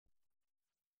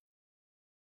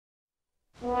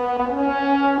Good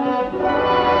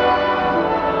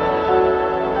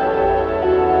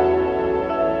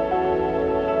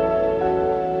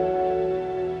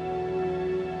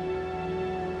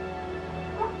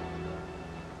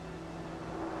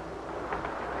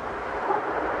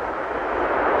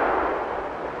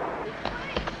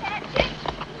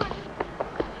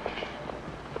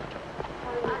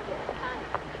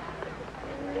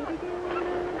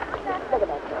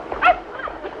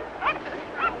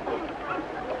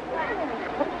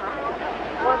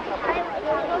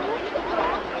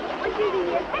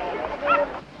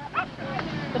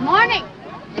morning.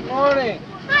 Good morning.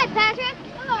 Hi, Patrick.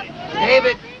 Hello.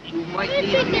 David, you might You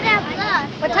need should me. get out with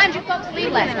us. What time did you folks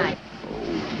leave last night?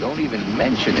 Oh, don't even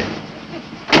mention it.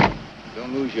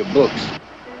 Don't lose your books.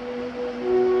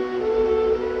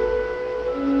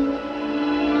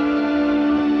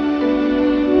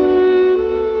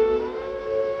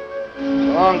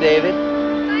 So long, David.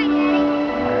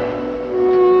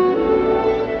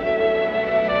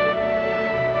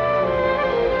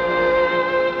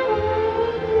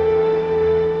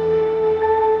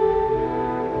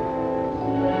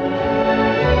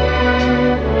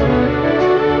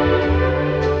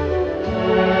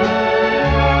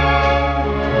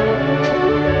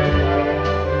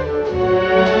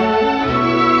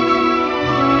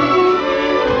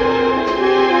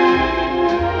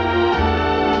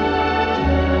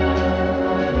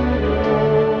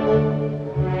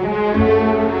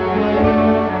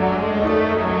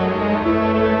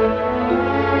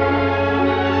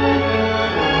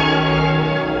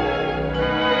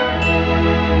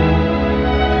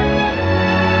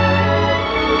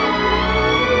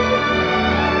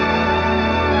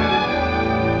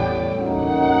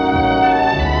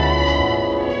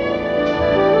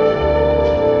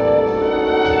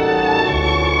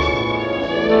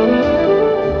 Bye, Daddy.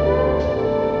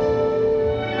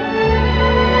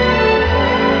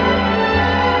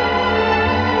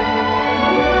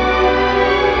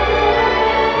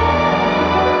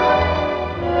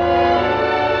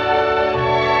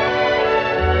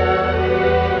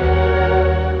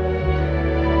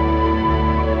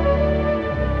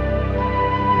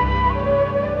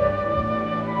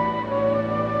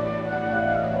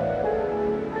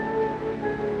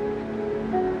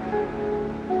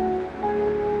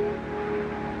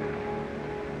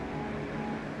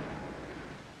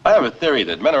 I have a theory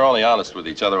that men are only honest with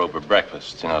each other over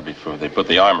breakfast, you know, before they put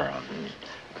the armor on.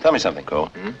 Tell me something,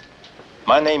 Cole.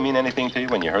 My name mean anything to you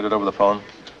when you heard it over the phone?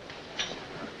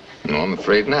 No, I'm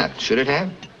afraid not. Should it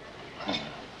have?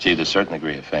 Achieved a certain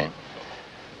degree of fame.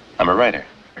 I'm a writer.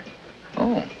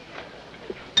 Oh.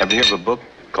 Ever hear of a book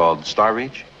called Star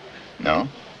Reach? No?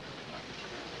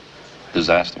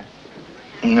 Disaster?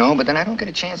 No, but then I don't get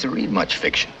a chance to read much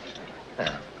fiction.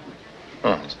 Yeah.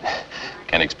 Oh,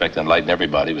 can't expect to enlighten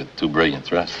everybody with two brilliant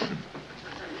thrusts.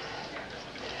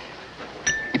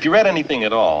 If you read anything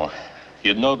at all,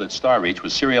 you'd know that Star Reach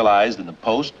was serialized in the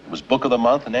Post, was Book of the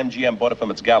Month, and MGM bought it from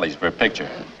its galleys for a picture.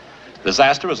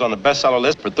 Disaster was on the bestseller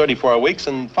list for 34 weeks,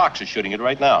 and Fox is shooting it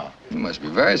right now. You must be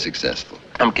very successful.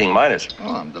 I'm King Midas.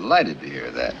 Oh, I'm delighted to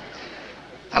hear that.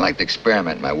 I like to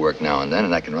experiment in my work now and then,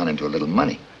 and I can run into a little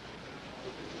money.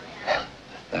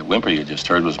 That whimper you just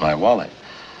heard was my wallet.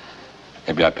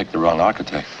 Maybe I picked the wrong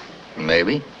architect.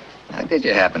 Maybe. How did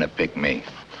you happen to pick me?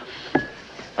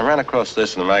 I ran across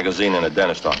this in a magazine in a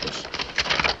dentist office.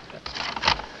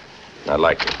 I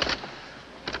liked it.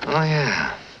 Oh,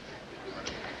 yeah.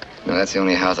 No, that's the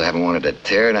only house I haven't wanted to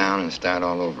tear down and start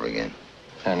all over again.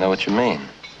 I know what you mean.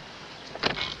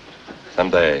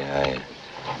 Someday, I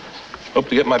hope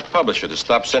to get my publisher to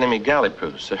stop sending me galley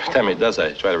proofs. Every time he does,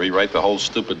 I try to rewrite the whole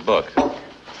stupid book.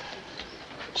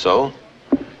 So,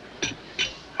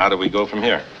 how do we go from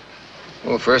here?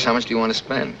 Well, first, how much do you want to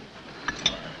spend?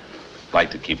 I'd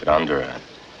like to keep it under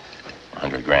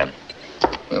 100 grand.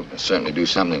 Well, we'll certainly do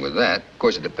something with that. Of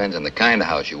course, it depends on the kind of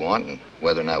house you want and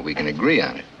whether or not we can agree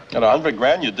on it. At 100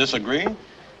 grand, you disagree?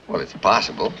 Well, it's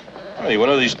possible. Are you one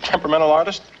of these temperamental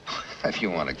artists? If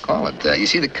you want to call it that. You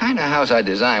see, the kind of house I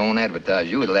design won't advertise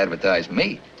you, it'll advertise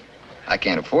me. I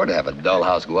can't afford to have a dull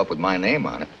house go up with my name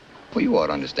on it. Well, you ought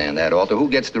to understand that, Alter. Who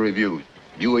gets the reviews?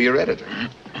 You or your editor?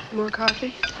 More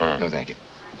coffee? No, thank you.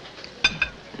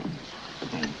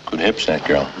 Good hips, that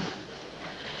girl.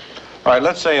 All right,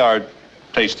 let's say our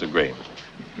tastes agree.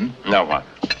 Now what?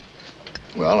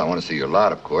 Well, I want to see your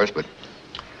lot, of course, but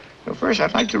first,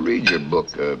 I'd like to read your book,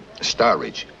 Star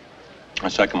Reach. The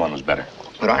second one was better.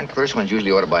 But aren't first ones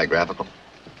usually autobiographical?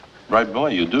 Right, boy,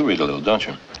 you do read a little, don't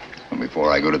you? Well,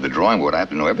 before I go to the drawing board, I have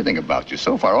to know everything about you.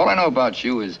 So far, all I know about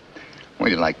you is, well,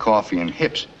 you like coffee and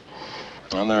hips.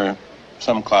 Well, there are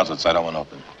Some closets I don't want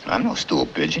open. I'm no stool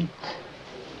pigeon.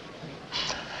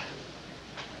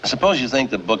 Suppose you think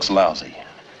the book's lousy.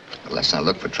 Well, let's not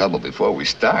look for trouble before we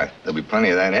start. There'll be plenty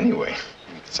of that anyway.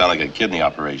 Sound like a kidney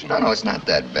operation. No, it's not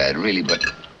that bad, really, but...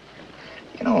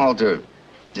 You know, Walter,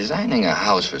 designing a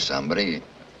house for somebody, you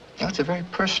know, it's a very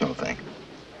personal thing.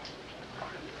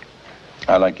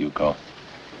 I like you, Cole.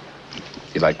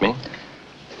 You like me?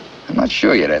 I'm not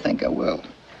sure yet. I think I will.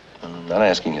 I'm not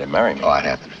asking you to marry me. Oh, I'd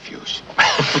have to refuse.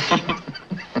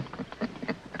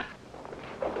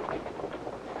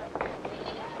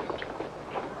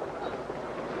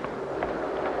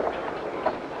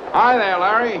 Hi there,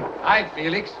 Larry. Hi,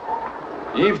 Felix.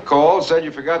 Eve called, said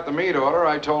you forgot the meat order.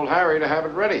 I told Harry to have it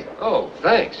ready. Oh,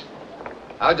 thanks.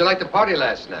 How'd you like the party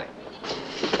last night?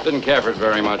 Didn't care for it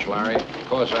very much, Larry. Of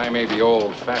course, I may be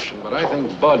old-fashioned, but I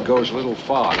think Bud goes a little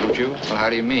far, don't you? Well, how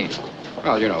do you mean?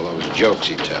 Well, you know, those jokes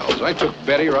he tells. I took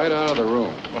Betty right out of the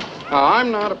room. Now,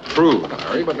 I'm not a prude,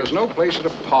 Larry, but there's no place at a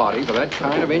party for that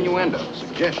kind of innuendo,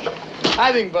 suggestion.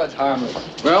 I think Bud's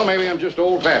harmless. Well, maybe I'm just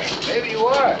old-fashioned. Maybe you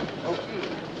are.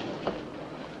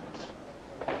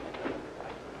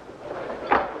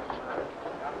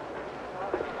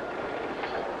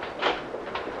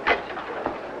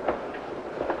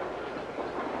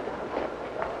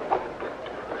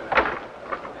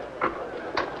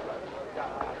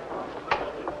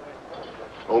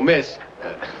 Oh, Miss.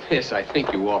 Miss, I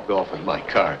think you walked off with my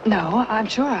car. No, I'm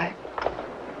sure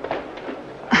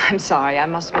I'm sorry, I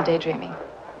must have been daydreaming.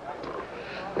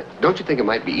 Don't you think it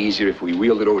might be easier if we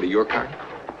wheeled it over to your car?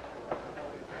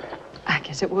 I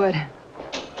guess it would.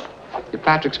 You're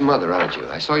Patrick's mother, aren't you?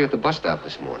 I saw you at the bus stop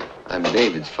this morning. I'm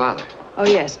David's father. Oh,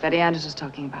 yes, Betty Anders was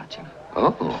talking about you.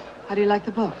 Oh, How do you like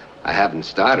the book? I haven't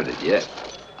started it yet.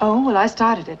 Oh, well, I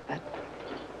started it, but...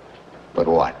 But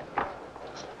what?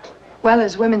 Well,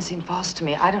 his women seem false to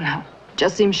me. I don't know.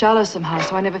 Just seemed shallow somehow,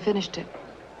 so I never finished it.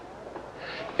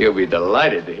 You'll be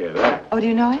delighted to hear that. Oh, do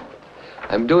you know it?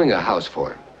 I'm doing a house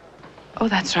for him. Oh,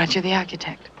 that's right. You're the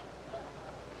architect.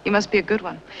 You must be a good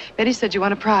one. Betty said you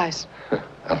won a prize.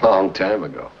 A long time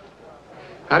ago.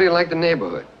 How do you like the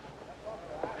neighborhood?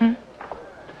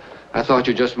 I thought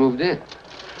you just moved in.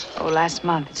 Oh, last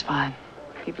month. It's fine.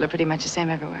 People are pretty much the same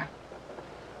everywhere.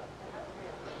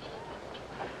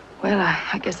 Well,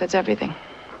 I guess that's everything.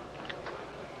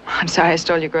 I'm sorry I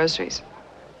stole your groceries.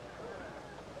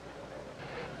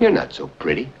 You're not so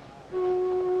pretty.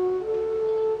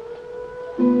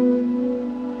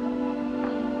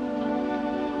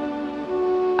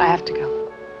 I have to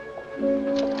go.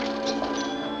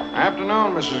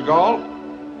 Afternoon, Mrs. Galt.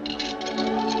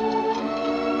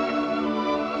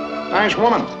 Nice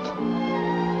woman.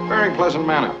 Very pleasant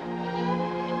manner.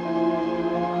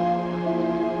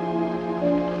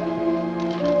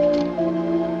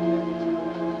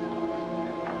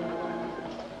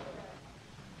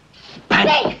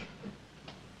 Bang!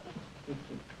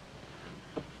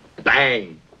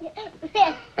 Bang!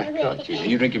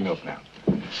 You drink your milk now.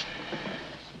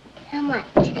 How much?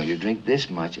 No, you drink this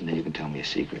much, and then you can tell me a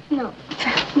secret. No,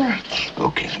 that much.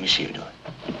 Okay, let me see you do it.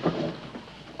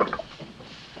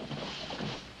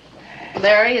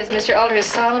 Larry, is Mr. Alder as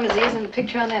solemn as he is in the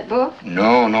picture on that book?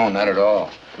 No, not at all.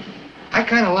 I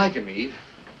kind of like him, Eve.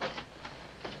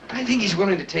 I think he's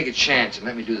willing to take a chance and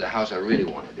let me do the house I really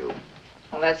want to do.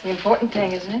 Well, that's the important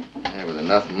thing, isn't it? Yeah, with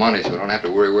enough money so we don't have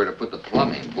to worry where to put the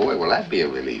plumbing. Boy, will that be a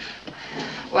relief.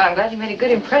 Well, I'm glad you made a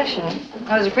good impression.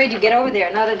 I was afraid you'd get over there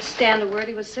and not understand a word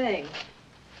he was saying.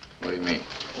 What do you mean?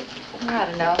 I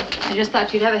don't know. I just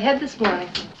thought you'd have a head this morning.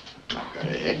 I've got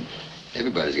a head.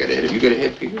 Everybody's got a head. Have you got a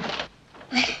head, Peter?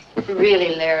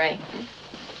 Really, Larry?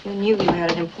 You knew you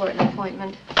had an important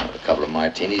appointment. A couple of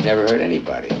martinis never hurt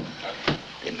anybody.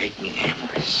 They make me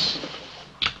nervous.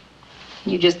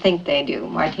 You just think they do.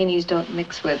 Martinis don't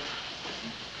mix with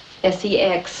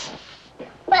sex.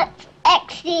 What's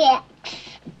XDX?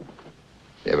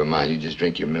 Never mind, you just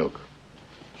drink your milk.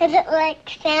 Is it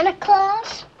like Santa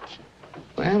Claus?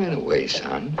 Well, in a way,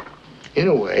 son. In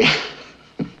a way.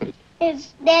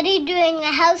 Is Daddy doing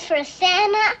a house for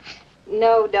Santa?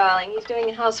 No, darling. He's doing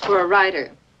a house for a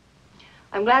writer.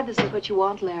 I'm glad this is what you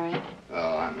want, Larry.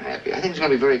 Oh, I'm happy. I think it's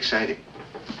going to be very exciting.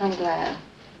 I'm glad.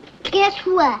 Guess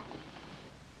what?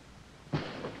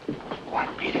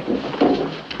 What, Peter?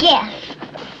 Guess.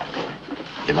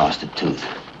 You lost a tooth.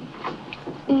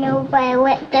 No, but I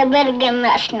went to bed again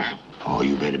last night. Oh,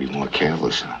 you better be more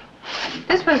careful, son.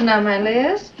 This wasn't on my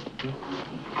list.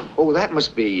 Oh, that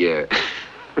must be,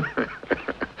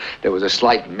 There was a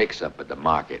slight mix-up at the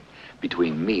market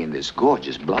between me and this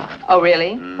gorgeous blonde. Oh,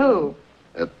 really? Who?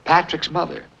 Patrick's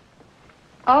mother.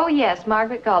 Oh, yes,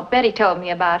 Margaret Galt. Betty told me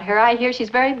about her. I hear she's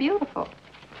very beautiful.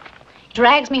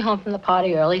 Drags me home from the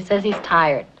party early, says he's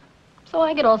tired. So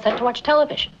I get all set to watch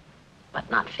television. But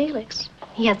not Felix.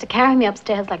 He has to carry me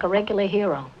upstairs like a regular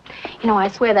hero. You know, I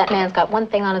swear that man's got one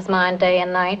thing on his mind day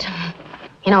and night.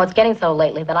 You know, it's getting so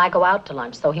lately that I go out to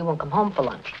lunch, so he won't come home for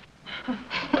lunch.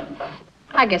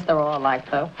 I guess they're all alike,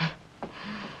 though.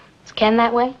 Is Ken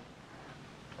that way?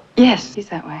 Yes, he's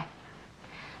that way.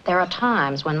 There are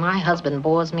times when my husband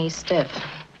bores me stiff.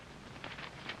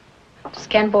 Does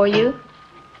Ken bore you?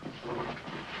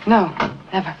 No,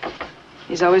 never.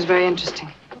 He's always very interesting.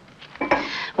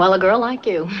 Well, a girl like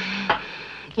you.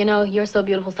 You know, you're so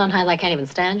beautiful sometimes I can't even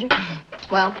stand you.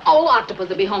 Well, old Octopus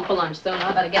will be home for lunch soon.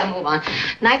 I better get a move on.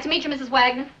 Nice to meet you, Mrs.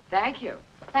 Wagner. Thank you.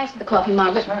 Thanks for the coffee,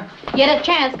 Margaret. Sure. You had a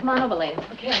chance. Come on over, lady.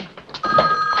 Okay.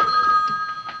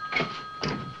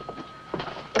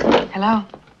 Hello?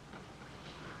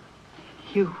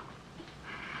 You.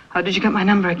 How did you get my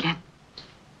number again?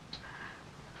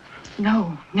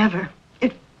 No, never.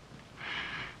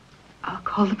 I'll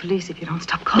call the police if you don't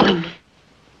stop calling me.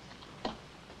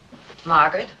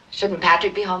 Margaret, shouldn't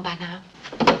Patrick be home by now?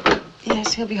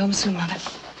 Yes, he'll be home soon, Mother.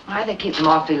 Why, they keep them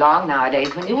awfully long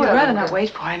nowadays. When You would rather not wait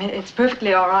for him. It's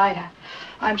perfectly all right.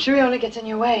 I'm sure he only gets in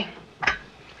your way.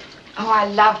 Oh, I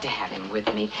love to have him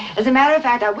with me. As a matter of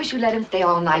fact, I wish you'd let him stay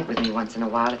all night with me once in a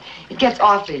while. It gets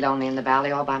awfully lonely in the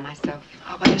valley all by myself.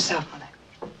 All by yourself,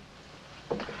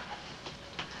 Mother.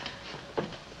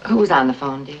 Who's on the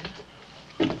phone, dear?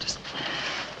 Just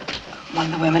one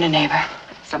of the women, a neighbor.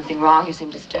 Something wrong? You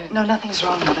seem disturbed. No, nothing's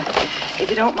wrong, Mother. If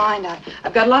you don't mind,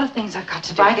 I've got a lot of things I've got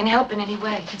to do. If I can help in any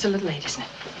way. It's a little late, isn't it?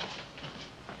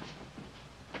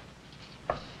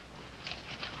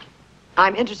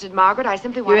 I'm interested, Margaret. I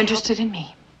simply want You're to interested in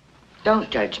me? Don't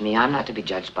judge me. I'm not to be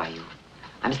judged by you.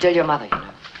 I'm still your mother, you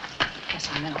know. Yes,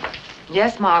 I know.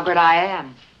 Yes, Margaret, I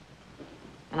am.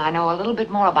 And I know a little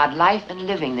bit more about life and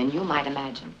living than you might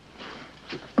imagine.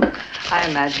 I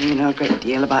imagine you know a great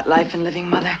deal about life and living,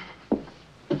 Mother.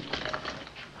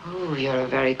 Oh, you're a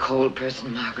very cold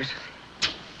person, Margaret.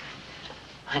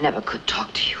 I never could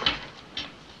talk to you.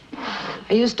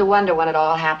 I used to wonder when it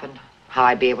all happened, how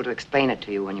I'd be able to explain it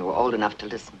to you when you were old enough to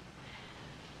listen.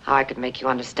 How I could make you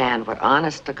understand what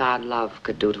honest-to-God love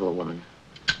could do to a woman.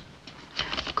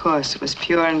 Of course, it was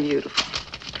pure and beautiful.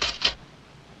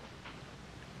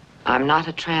 I'm not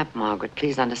a tramp, Margaret.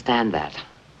 Please understand that.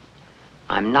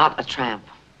 I'm not a tramp.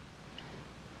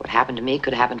 What happened to me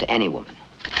could happen to any woman.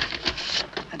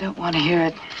 I don't want to hear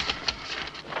it.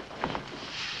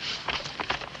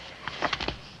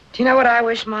 Do you know what I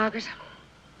wish, Margaret?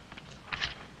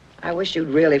 I wish you'd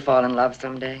really fall in love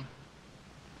someday.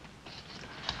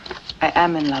 I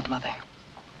am in love, Mother.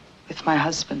 With my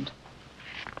husband.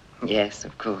 Yes,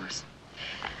 of course.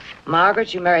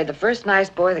 Margaret, you married the first nice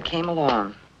boy that came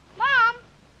along. Mom!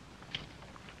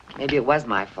 Maybe it was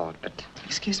my fault, but...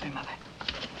 Excuse me, Mother.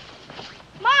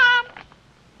 Mom!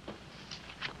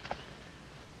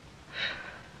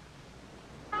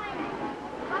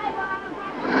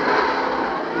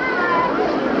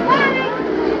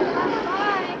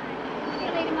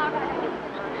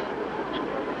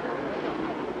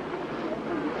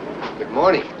 Good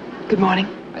morning. Good morning.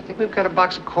 I think we've got a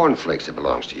box of cornflakes that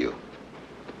belongs to you.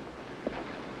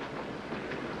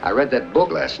 I read that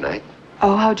book last night.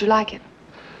 Oh, how'd you like it?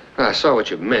 I saw what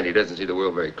you meant. He doesn't see the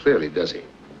world very clearly, does he?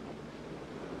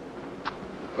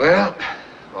 Well,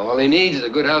 all he needs is a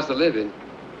good house to live in.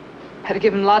 Had to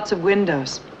give him lots of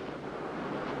windows.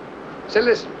 Say,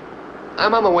 listen,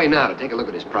 I'm on my way now to take a look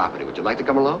at his property. Would you like to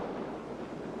come along?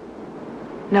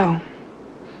 No.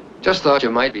 Just thought you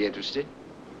might be interested.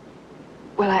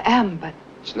 Well, I am, but...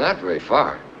 It's not very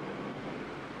far.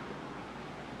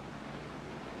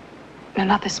 No,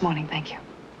 not this morning, thank you.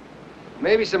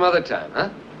 Maybe some other time, huh?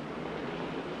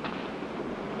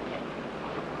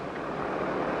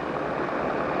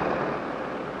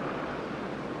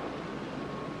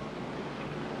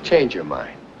 Change your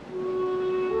mind.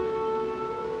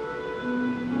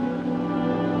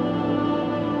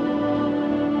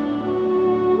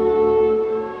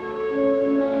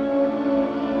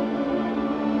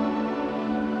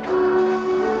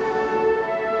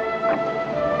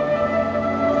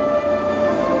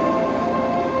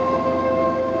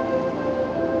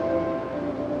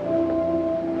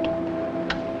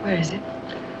 Where is it?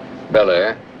 Bel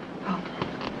Air. Oh.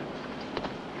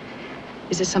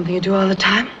 Is this something you do all the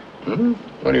time? Hmm?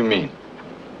 What do you mean?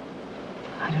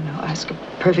 I don't know. Ask a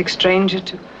perfect stranger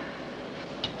to...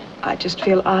 I just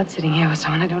feel odd sitting here with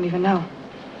someone I don't even know.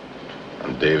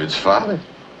 I'm David's father.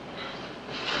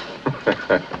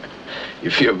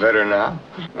 You feel better now?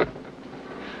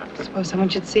 I suppose someone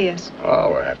should see us.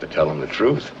 Oh, we'll have to tell them the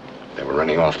truth. They were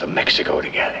running off to Mexico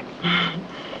together.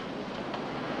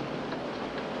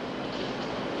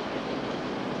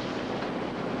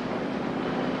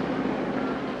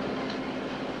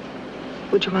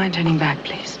 Would you mind turning back,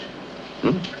 please?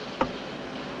 Are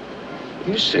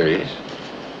you serious?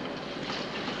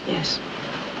 Yes.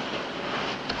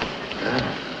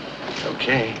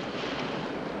 Okay.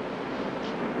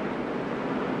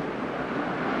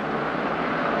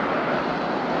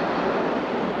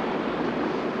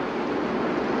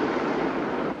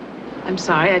 I'm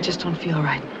sorry, I just don't feel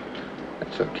right.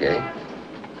 That's okay.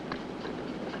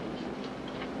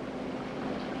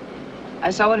 I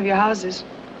saw one of your houses.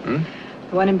 The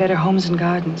one in Better Homes and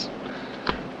Gardens.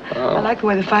 Oh. I like the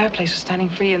way the fireplace was standing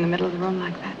free in the middle of the room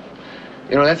like that.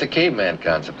 You know, that's a caveman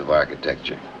concept of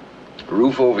architecture. A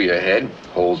roof over your head,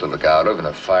 holes to look out of, and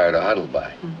a fire to huddle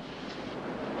by.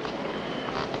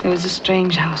 It was a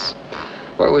strange house.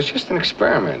 Well, it was just an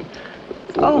experiment.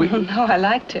 Oh, no, I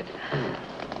liked it.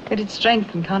 It had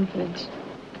strength and confidence.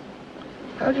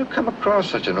 How'd you come across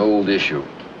such an old issue?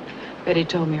 Betty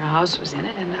told me her house was in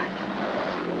it, and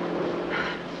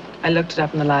I looked it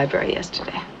up in the library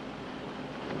yesterday.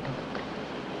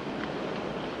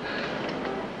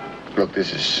 Look,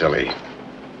 this is silly.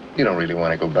 You don't really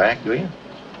want to go back, do you?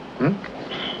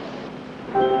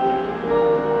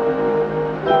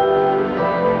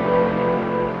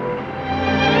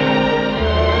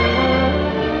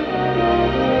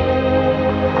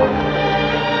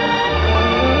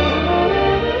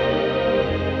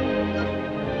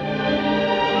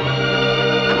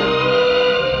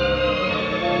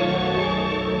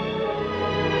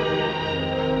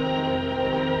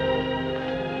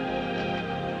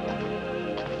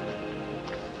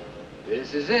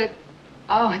 This is it.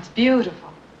 Oh, it's beautiful.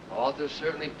 Walter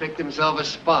certainly picked himself a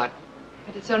spot.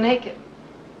 But it's so naked.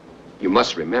 You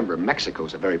must remember,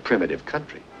 Mexico's a very primitive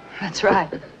country. That's right.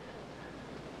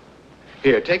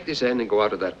 Here, take this end and go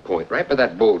out to that point, right by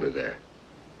that boulder there.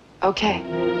 Okay.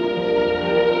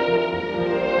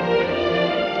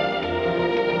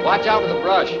 Watch out for the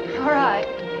brush. All right.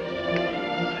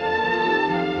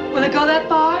 Will it go that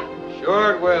far?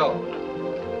 Sure it will.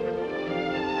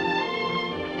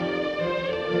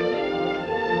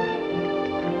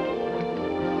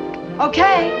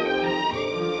 Okay.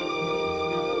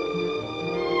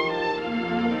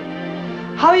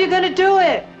 How are you going to do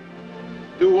it?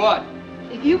 Do what?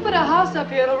 If you put a house up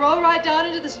here, it'll roll right down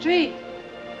into the street.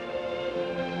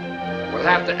 We'll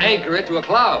have to anchor it to a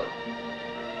cloud.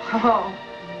 Oh.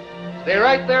 Stay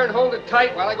right there and hold it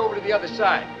tight while I go over to the other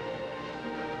side.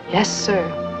 Yes,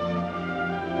 sir.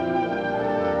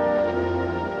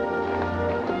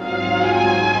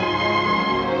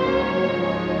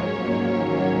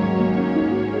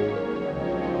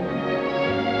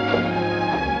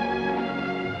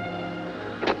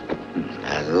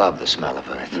 I love the smell of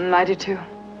earth. I do too.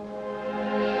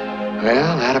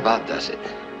 Well, that about does it.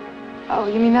 Oh,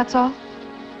 you mean that's all?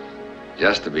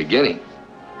 Just the beginning.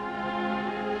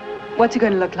 What's it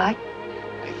going to look like?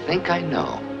 I think I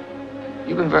know.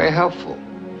 You've been very helpful.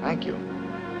 Thank you.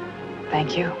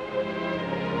 Thank you.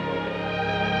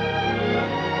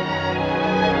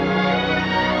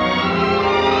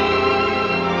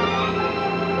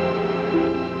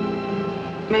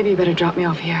 Maybe you better drop me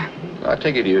off here. I'll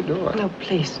take you to your door. No,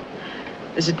 please.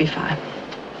 This would be fine.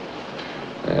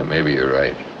 Yeah, maybe you're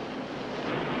right.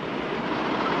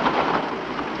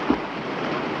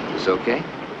 This okay?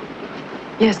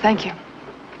 Yes, thank you.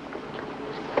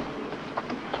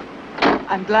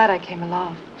 I'm glad I came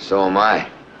along. So am I.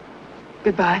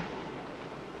 Goodbye.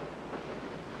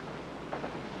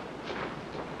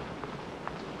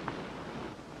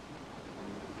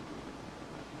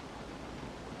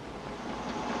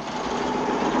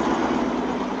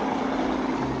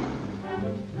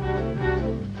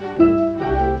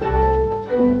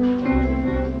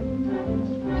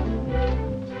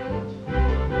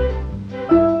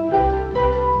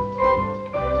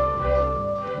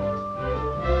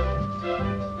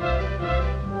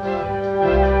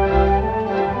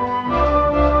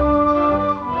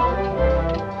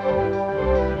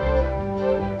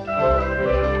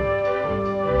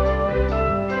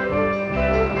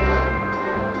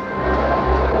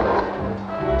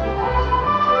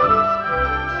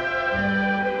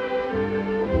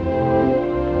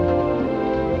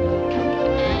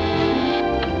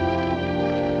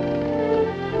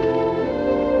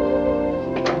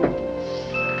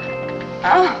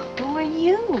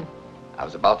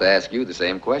 About to ask you the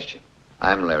same question.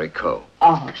 I'm Larry Coe.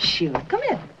 Oh, sure. Come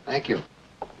in. Thank you.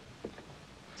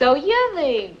 So you're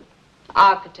the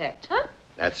architect, huh?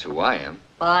 That's who I am.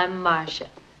 Well, I'm Marcia.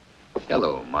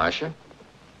 Hello, Marcia.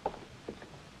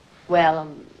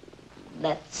 Well,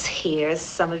 let's hear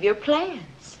some of your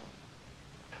plans.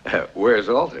 Where's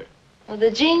Alter? Well, the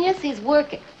genius, he's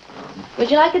working. Would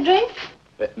you like a drink?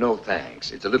 No,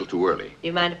 thanks. It's a little too early.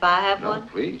 You mind if I have one? No,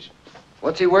 please.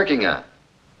 What's he working on?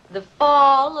 The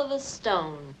Fall of a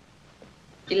Stone.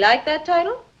 You like that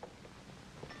title?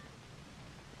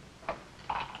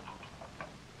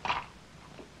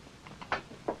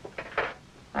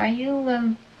 Are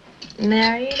you,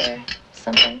 married or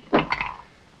something?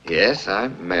 Yes,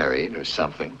 I'm married or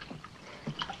something.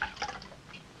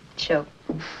 Choke.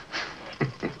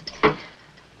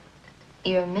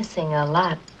 You're missing a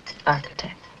lot,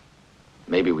 architect.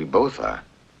 Maybe we both are.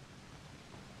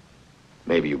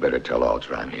 Maybe you better tell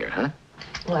Alter I'm here, huh?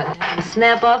 What,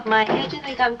 snap off my head? You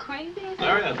think I'm crazy?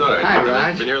 Larry, I thought Hi,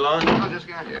 Raj. Been here long? I just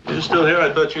got here. You're still here?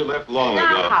 I thought you left long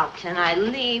Now, ago. how can I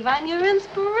leave? I'm your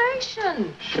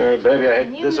inspiration. Sure, baby, I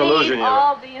hate You disillusion need you.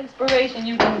 all the inspiration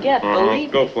you can get, believe me.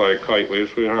 Go fly a kite, will you,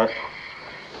 sweetheart?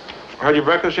 Had your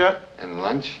breakfast yet? And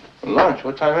lunch? Lunch?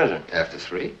 What time is it? After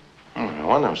 3. Oh, no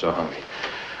wonder I'm so hungry.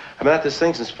 I've been at this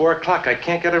thing since 4 o'clock. I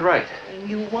can't get it right.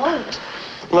 You won't.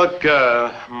 Look,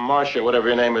 Marcia, whatever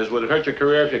your name is, would it hurt your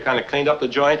career if you kind of cleaned up the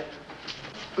joint?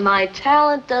 My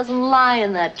talent doesn't lie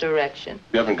in that direction.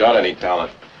 You haven't got any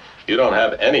talent. You don't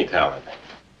have any talent.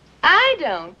 I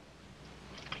don't.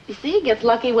 You see, he gets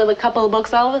lucky with a couple of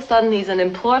books. All of a sudden, he's an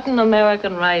important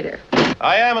American writer.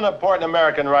 I am an important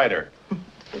American writer.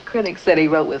 The critics said he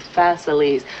wrote with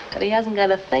facilities, but he hasn't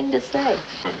got a thing to say.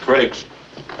 The critics,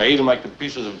 they eat him like the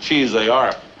pieces of cheese they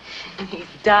are. He's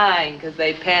dying because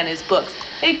they pan his books.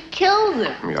 It kills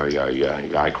him.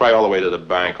 Yeah. I cry all the way to the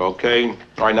bank, okay?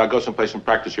 All right, now go someplace and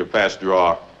practice your fast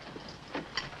draw.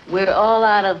 We're all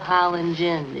out of Holland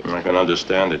gin. I can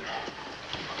understand it.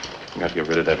 You got to get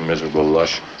rid of that miserable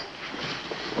lush.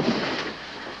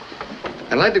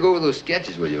 I'd like to go over those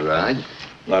sketches with you, Raj.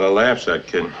 Not a laugh, that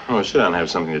kid. Oh, sit down and have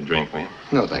something to drink, will you?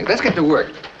 No, thanks. Let's get to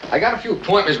work. I got a few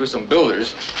appointments with some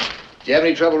builders. Do you have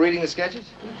any trouble reading the sketches?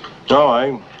 No, I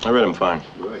read them fine.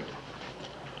 Good.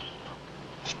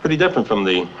 It's pretty different from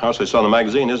the house I saw in the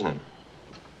magazine, isn't it?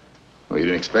 Well, you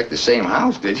didn't expect the same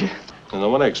house, did you? I don't know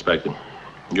what I expected.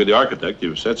 You're the architect.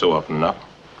 You've said so often enough.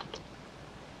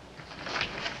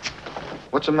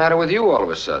 What's the matter with you all of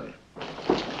a sudden?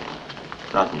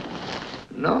 Nothing.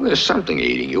 No, there's something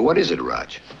eating you. What is it,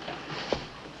 Raj?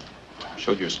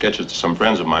 Showed your sketches to some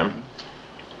friends of mine.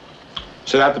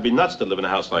 Said I have to be nuts to live in a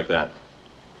house like that.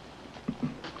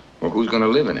 Well, who's going to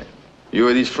live in it? You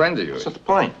or these friends of yours? That's not the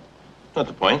point. Not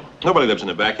the point. Nobody lives in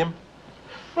a vacuum.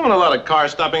 I want a lot of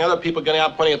cars stopping, other people getting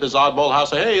out pointing at this oddball house.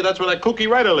 Say, hey, that's where that kooky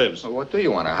writer lives. Well, what do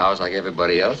you want, a house like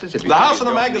everybody else's? The house in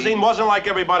the magazine wasn't like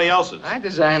everybody else's. I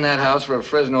designed that house for a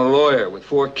Fresno lawyer with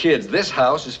 4 kids. This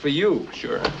house is for you.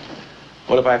 Sure.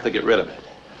 What if I have to get rid of it?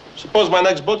 Suppose my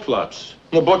next book flops.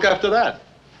 And the book after that.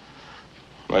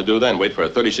 What do I do then? Wait for a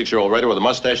 36-year-old writer with a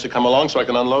mustache to come along so I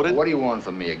can unload it? What do you want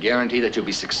from me? A guarantee that you'll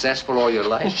be successful all your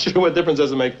life? Sure, what difference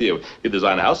does it make to you? You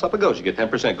design a house, up it goes. You get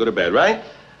 10%, good or bad, right?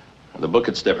 And the book,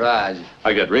 it's different. Raj.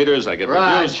 I get readers, I get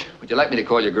reviews. Raj, would you like me to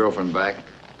call your girlfriend back?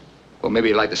 Well, maybe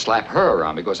you'd like to slap her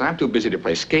around because I'm too busy to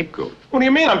play scapegoat. What do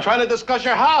you mean? I'm trying to discuss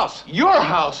your house. Your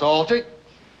house, Alter.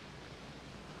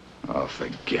 Oh,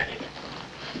 forget it.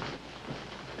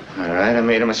 All right, I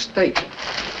made a mistake.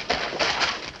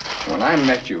 When I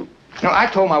met you, I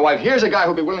told my wife, here's a guy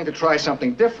who'll be willing to try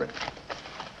something different.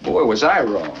 Boy, was I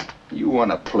wrong. You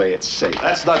want to play it safe.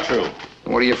 That's not true.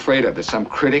 What are you afraid of? That some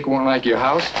critic won't like your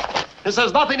house? This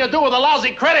has nothing to do with the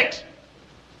lousy critics.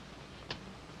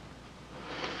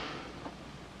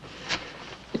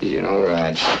 You know,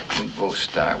 Raj, we both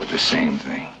start with the same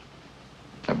thing.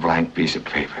 A blank piece of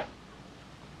paper.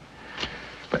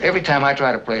 But every time I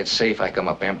try to play it safe, I come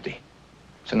up empty.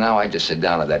 So now I just sit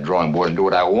down at that drawing board and do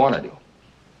what I want to do.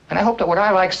 And I hope that what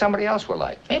I like, somebody else will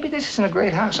like. Maybe this isn't a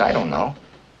great house, I don't know.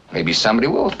 Maybe somebody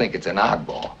will think it's an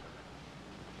oddball.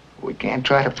 We can't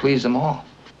try to please them all.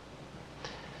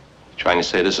 Trying to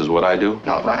say this is what I do?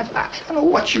 No, I don't know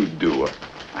what you do.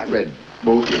 I read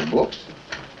both your books.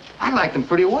 I like them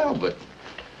pretty well, but...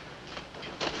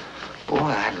 Boy,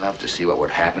 I'd love to see what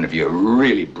would happen if you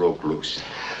really broke loose.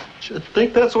 You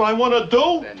think that's what I want to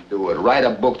do? Then do it. Write a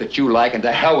book that you like and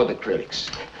to hell with the critics.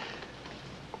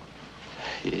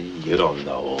 You don't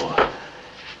know.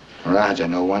 Raj, I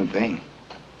know one thing.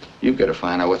 You've got to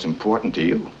find out what's important to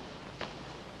you.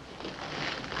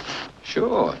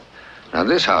 Sure. Now,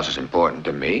 this house is important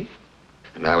to me.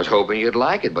 And I was hoping you'd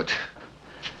like it, but...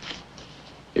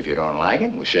 if you don't like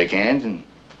it, we'll shake hands and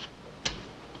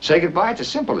say goodbye. It's as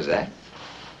simple as that.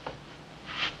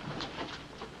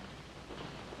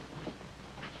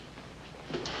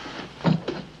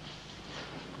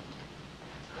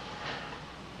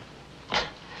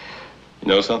 You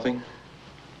know something?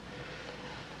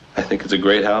 I think it's a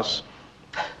great house.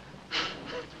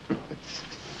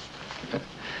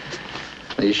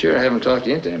 Are you sure I haven't talked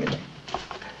you into anything?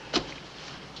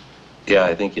 Yeah,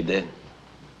 I think you did.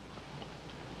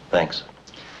 Thanks.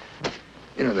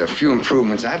 You know, there are a few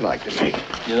improvements I'd like to make.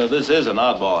 You know, this is an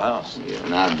oddball house. You're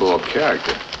an oddball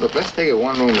character. Look, let's take it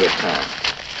one room at a time.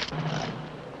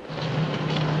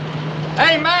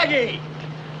 Hey, Maggie!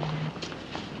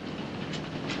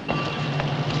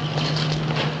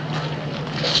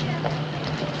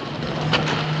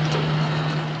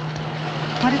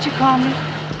 What did you call me?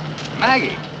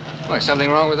 Maggie! Why, something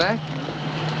wrong with that?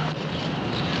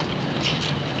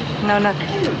 No, nothing.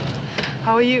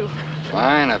 How are you?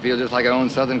 Fine. I feel just like I own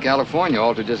Southern California.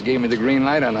 Alter just gave me the green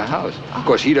light on the house. Of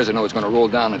course, he doesn't know it's going to roll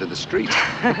down into the street.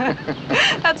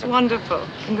 That's wonderful.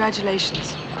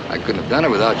 Congratulations. I couldn't have done it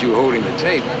without you holding the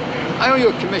tape. I owe you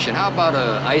a commission. How about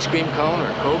an ice cream cone or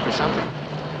a Coke or something?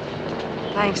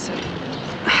 Thanks.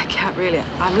 I can't really.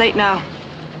 I'm late now.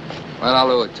 Well, I'll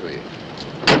owe it to you.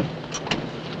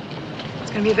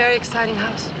 It's going to be a very exciting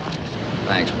house.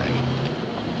 Thanks, Maggie.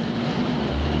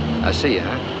 I'll see you,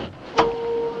 huh?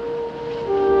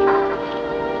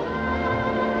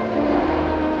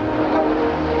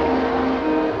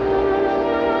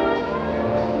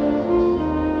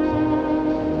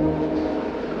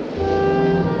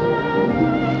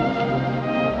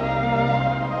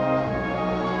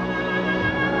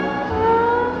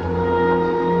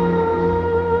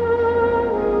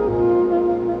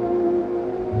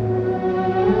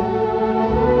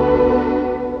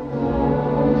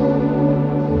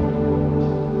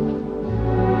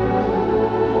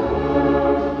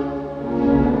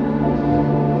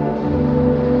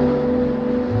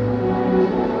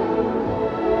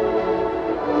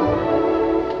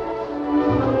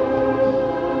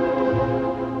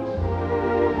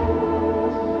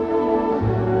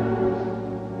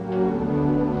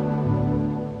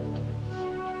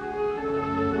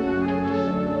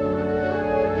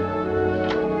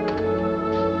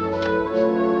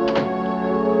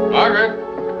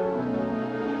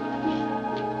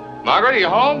 Margaret, are you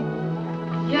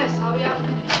home? Yes, I'll be out.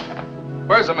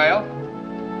 Where's the mail?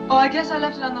 Oh, I guess I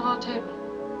left it on the hall table.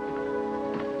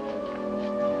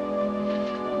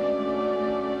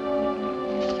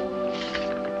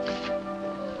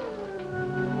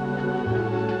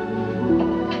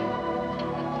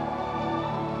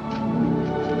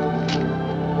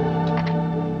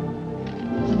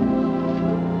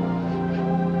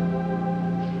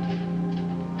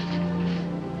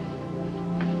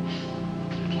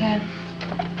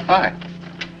 Hi.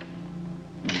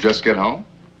 Did you just get home?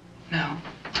 No.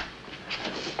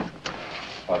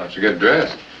 Why don't you get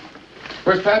dressed?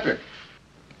 Where's Patrick?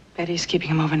 Betty's keeping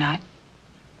him overnight.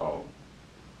 Oh.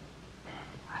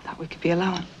 I thought we could be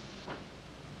alone.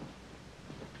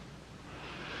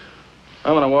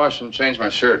 I'm gonna wash and change my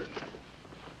shirt.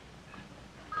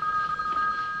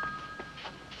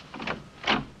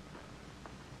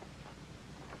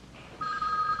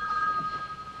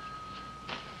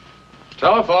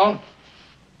 Telephone.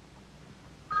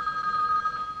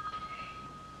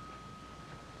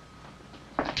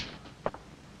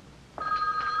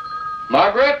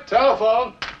 Margaret,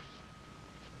 telephone.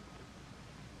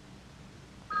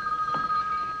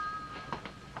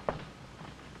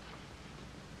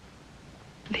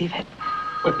 Leave it.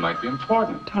 It might be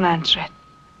important. Don't answer it.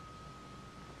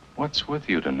 What's with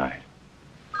you tonight?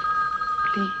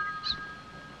 Please.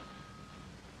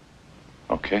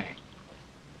 Okay.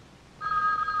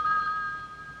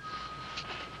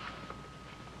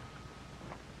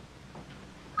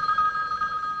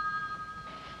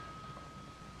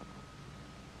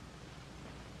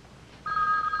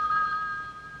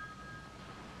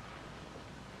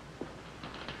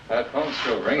 That phone's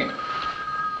still ringing.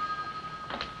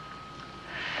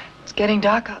 It's getting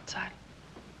dark outside.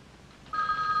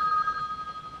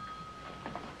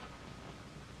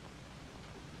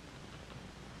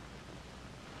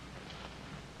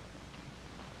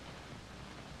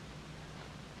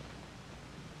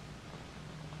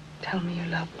 Tell me you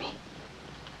love me.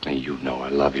 Now, you know I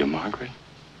love you, Margaret.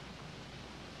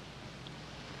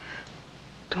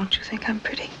 Don't you think I'm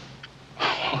pretty?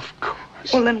 Oh, of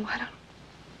course. Well, then why don't...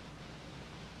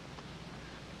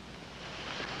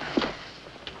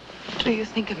 What do you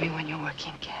think of me when you're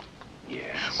working, kid?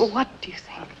 Yes. Well, what do you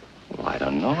think? Well, I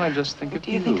don't know. I just think of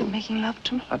Do you think of making love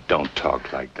to me? Now, don't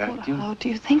talk like that. Well, how do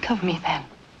you think of me, then?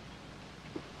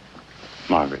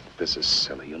 Margaret, this is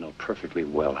silly. You know perfectly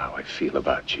well how I feel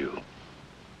about you.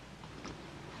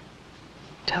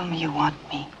 Tell me you want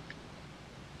me.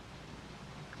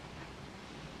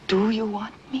 Do you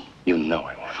want me? You know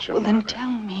I want you, Well, then Margaret.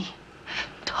 tell me.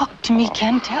 Talk to me,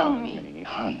 Ken. Tell me.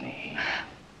 Honey.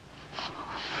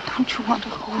 Don't you want to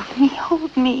hold me?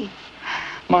 Hold me.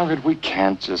 Margaret, we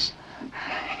can't just...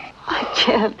 I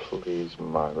can't. Please,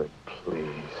 Margaret, please.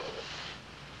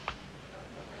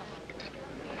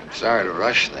 I'm sorry to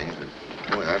rush things,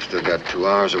 but boy, I've still got 2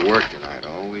 hours of work tonight.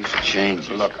 Always changes.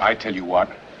 Look, I tell you what.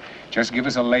 Just give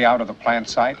us a layout of the plant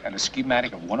site and a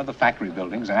schematic of one of the factory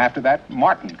buildings, and after that,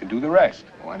 Martin can do the rest.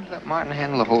 Why does let Martin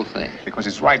handle the whole thing? Because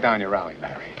it's right down your alley,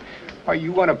 Larry. Why,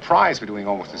 you won a prize for doing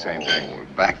almost the same thing. We're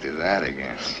back to that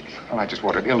again. Well, I just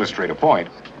wanted to illustrate a point.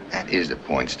 That is the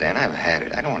point, Stan. I've had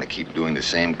it. I don't want to keep doing the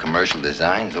same commercial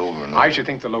designs over and over. I should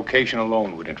think the location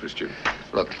alone would interest you.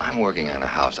 Look, I'm working on a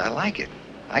house. I like it.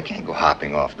 I can't go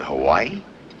hopping off to Hawaii.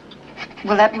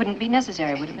 Well, that wouldn't be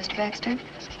necessary, would it, Mr. Baxter?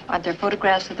 Aren't there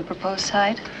photographs of the proposed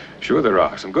site? Sure there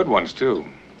are. Some good ones, too.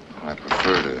 I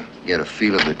prefer to get a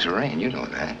feel of the terrain. You know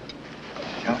that.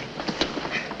 Shall we?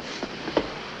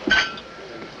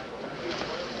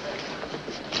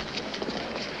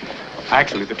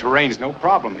 Actually, the terrain's no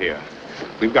problem here.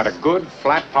 We've got a good,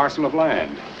 flat parcel of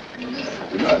land. Good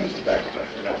night, Mr. Baxter.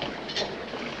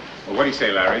 Well, what do you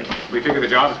say, Larry? We figure the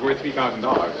job is worth $3,000.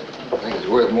 I think it's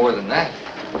worth more than that.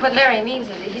 What Larry means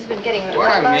is that he's been getting... What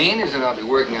I mean is that I'll be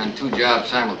working on 2 jobs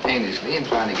simultaneously and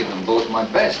trying to give them both my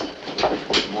best.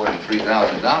 Worth more than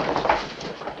 $3,000.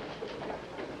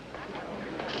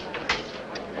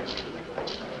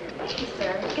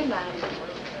 Sir, good night.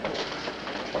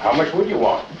 How much would you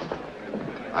want?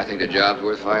 I think the job's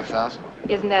worth $5,000.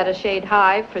 Isn't that a shade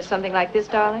high for something like this,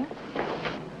 darling?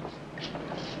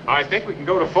 I think we can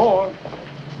go to 4.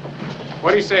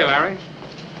 What do you say, Larry?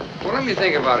 Well, let me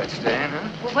think about it, Stan, huh?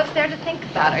 Well, what's there to think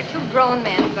about? Are 2 grown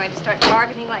men going to start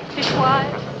bargaining like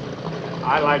fishwives?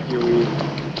 I like you, Eve.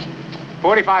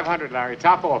 $4,500, Larry.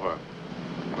 Top offer.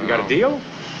 You got a deal?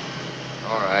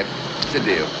 All right. It's a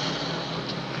deal.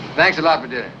 Thanks a lot for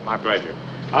dinner. My pleasure.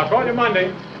 I'll call you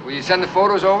Monday. Will you send the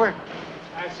photos over?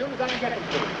 As soon as I can get them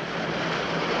to you.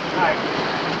 Night.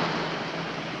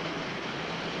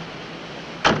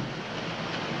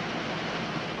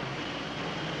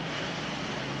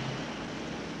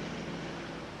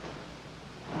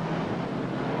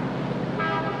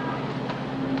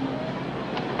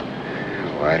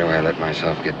 Why do I let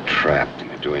myself get trapped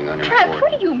into doing unimportant... Trapped?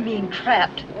 What do you mean,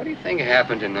 trapped? What do you think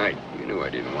happened tonight? You knew I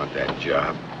didn't want that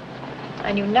job.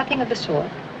 I knew nothing of the sort.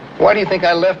 Why do you think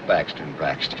I left Baxter and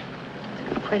Baxter?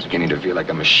 Good question. Beginning to feel like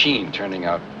a machine turning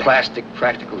out plastic,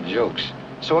 practical jokes.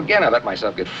 So again, I let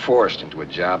myself get forced into a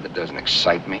job that doesn't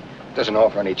excite me, doesn't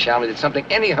offer any challenge. It's something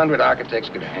any 100 architects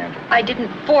could handle. I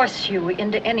didn't force you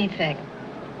into anything.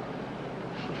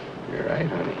 You're right,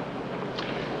 honey.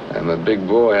 I'm a big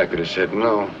boy. I could have said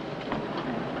no.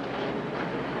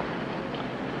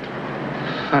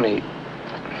 Honey,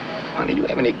 do you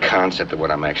have any concept of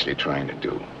what I'm actually trying to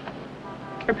do?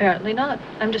 Apparently not.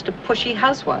 I'm just a pushy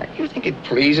housewife. You think it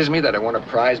pleases me that I won a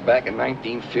prize back in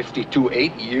 1952,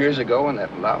 8 years ago, and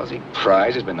that lousy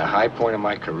prize has been the high point of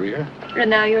my career?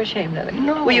 And now you're ashamed of it.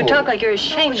 No. Well, you talk like you're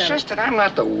ashamed It's of just it. that I'm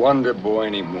not the wonder boy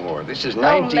anymore. This is Oh,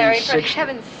 Larry, 1960. for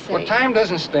heaven's sake. Well, time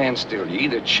doesn't stand still. You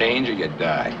either change or you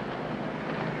die.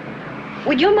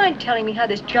 Would you mind telling me how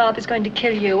this job is going to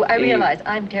kill you? I Eve. realize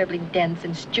I'm terribly dense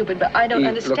and stupid, but I don't Eve,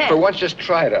 understand. Look, for once, just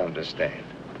try to understand.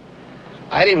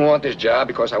 I didn't want this job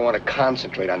because I want to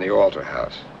concentrate on the altar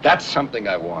house. That's something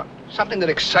I want. Something that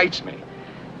excites me.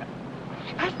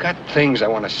 I've got things I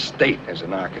want to state as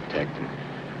an architect.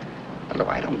 And if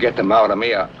I don't get them out of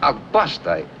me, I'll bust.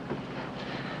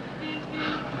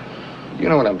 You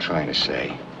know what I'm trying to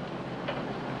say.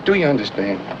 Do you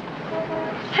understand?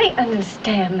 I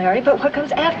understand, Larry, but what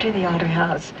comes after the altar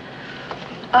house?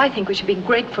 I think we should be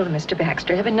grateful to Mr.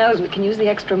 Baxter. Heaven knows we can use the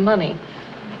extra money.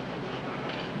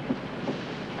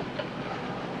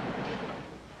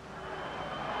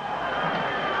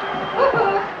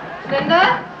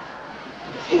 Linda?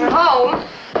 We're home.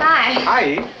 Hi.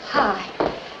 Hi. Hi.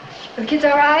 Are the kids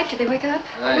all right? Did they wake up?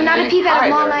 Hi, Not a Hank. peep out Hi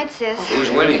of them all there. night, sis. Who's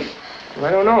winning?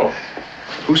 I don't know.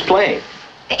 Who's playing?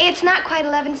 It's not quite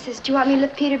 11, sis. Do you want me to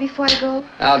lift Peter before I go?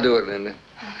 I'll do it, Linda.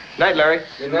 Night, Larry.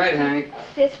 Good night, Hank.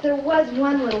 Sis, there was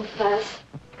one little fuss.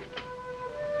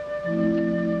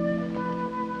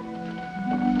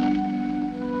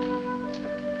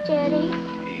 Daddy,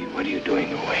 Hey, what are you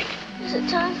doing awake? is it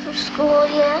time for school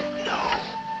yet?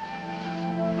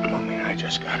 No. Mommy and I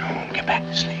just got home. Get back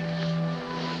to sleep.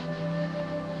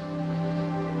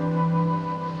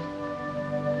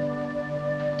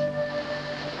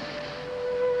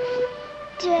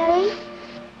 Daddy,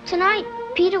 tonight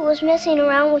Peter was messing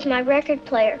around with my record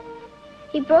player.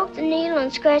 He broke the needle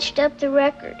and scratched up the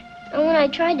record. And when I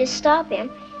tried to stop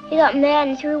him, he got mad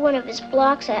and threw one of his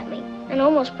blocks at me and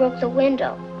almost broke the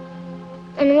window.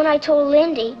 And when I told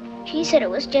Lindy, she said it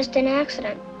was just an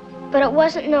accident. But it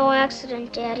wasn't no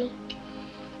accident, Daddy.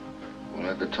 We'll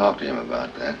have to talk to him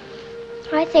about that.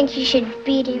 I think you should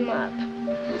beat him up.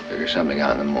 We'll figure something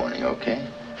out in the morning, okay?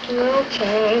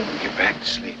 Okay. Get back to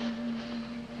sleep.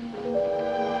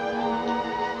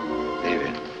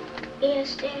 David.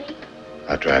 Yes, Daddy?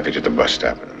 I'll drive you to the bus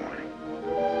stop in the morning.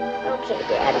 Okay,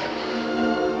 Daddy.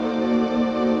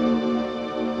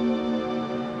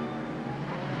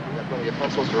 You got one of your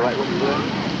pencils to write what you did?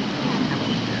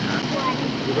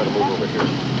 You better move over here.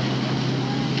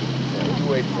 Yeah, you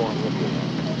wait for him. Look here.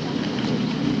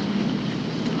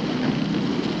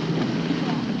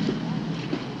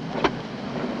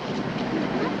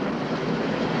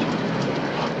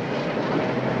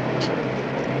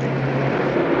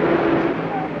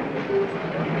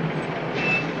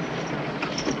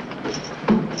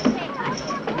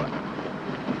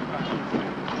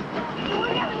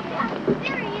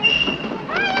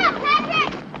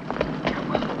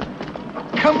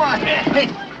 Come on. Hey.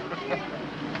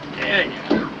 There you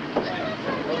go.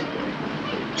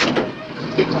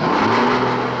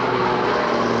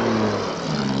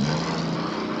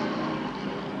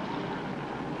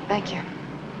 Thank you.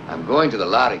 I'm going to the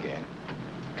lot again.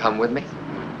 Come with me?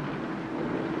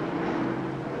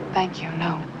 Thank you,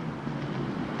 no.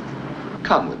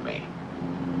 Come with me.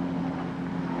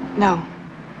 No.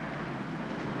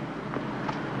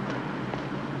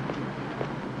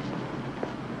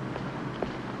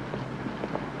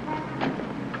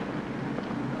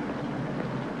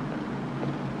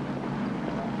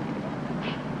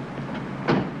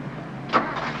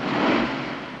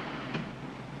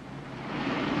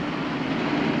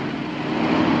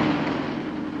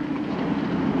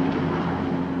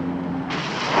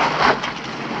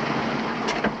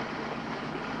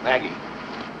 Maggie,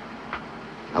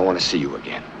 I want to see you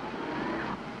again.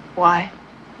 Why?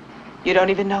 You don't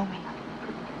even know me.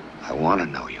 I want to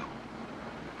know you.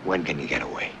 When can you get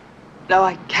away? No,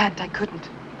 I can't. I couldn't.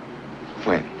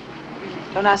 When?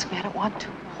 Don't ask me. I don't want to.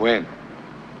 When?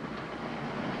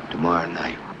 Tomorrow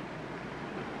night.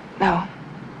 No.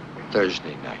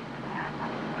 Thursday night.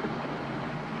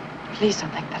 Please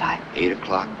don't think that I... 8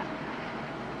 o'clock?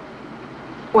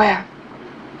 Where?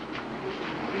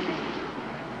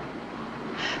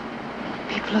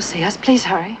 People will see us. Please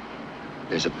hurry.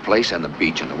 There's a place on the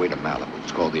beach on the way to Malibu.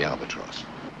 It's called the Albatross.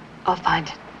 I'll find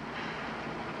it.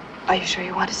 Are you sure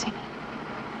you want to see me?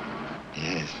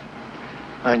 Yes.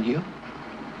 Aren't you?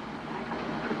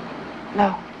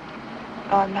 No.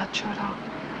 No, I'm not sure at all.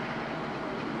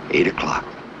 8 o'clock.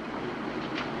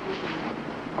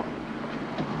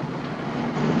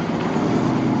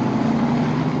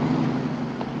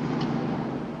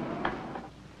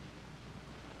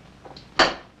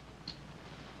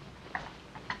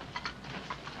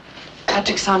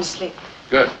 Patrick's sound asleep.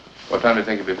 Good. What time do you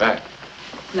think you'll be back?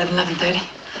 11:30.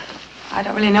 I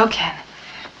don't really know, Ken.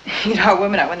 You know how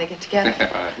women are when they get together.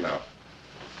 I know.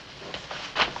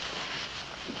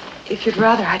 If you'd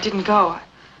rather I didn't go.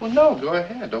 Well, no, go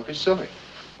ahead. Don't be silly.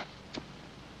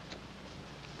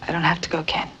 I don't have to go,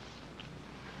 Ken.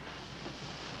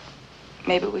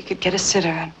 Maybe we could get a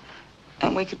sitter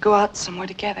and we could go out somewhere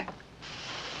together.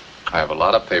 I have a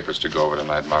lot of papers to go over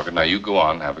tonight, Margaret. Now, you go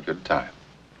on and have a good time.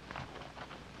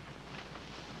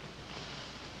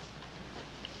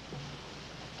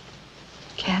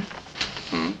 Ken?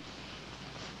 Hmm?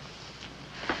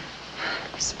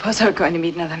 Suppose I were going to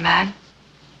meet another man.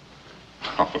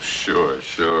 Oh, sure,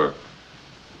 sure.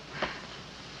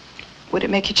 Would it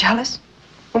make you jealous?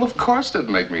 Well, of course it'd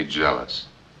make me jealous.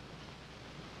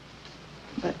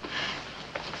 But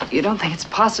you don't think it's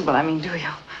possible, I mean, do you?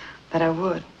 That I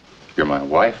would. You're my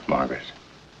wife, Margaret.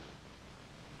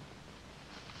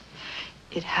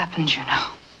 It happens, you know.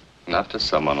 Not to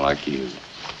someone like you.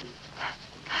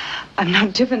 I'm no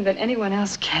different than anyone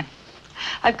else, Ken.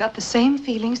 I've got the same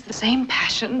feelings, the same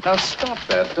passion. Now, stop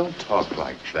that. Don't talk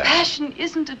like that. Passion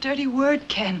isn't a dirty word,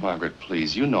 Ken. Margaret,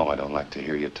 please, you know I don't like to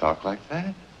hear you talk like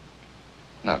that.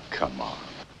 Now, come on.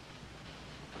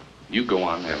 You go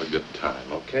on and have a good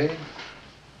time, okay?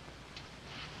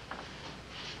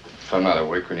 If I'm not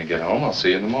awake when you get home, I'll see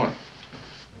you in the morning.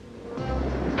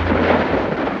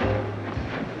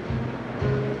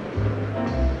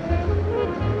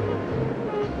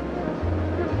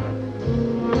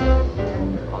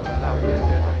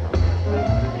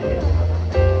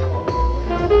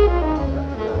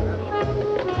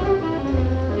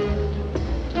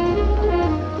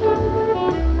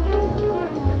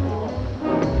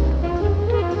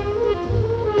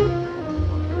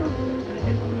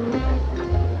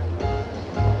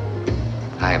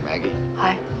 Hi, Maggie.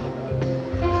 Hi.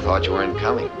 Thought you weren't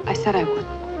coming. I said I would.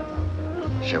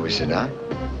 Shall we sit down?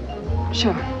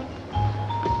 Sure.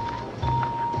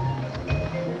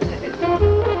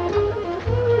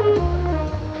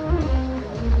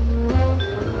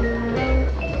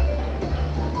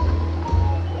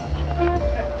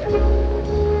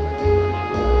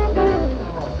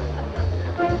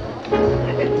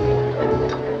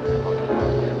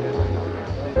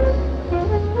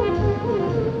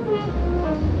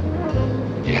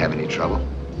 trouble?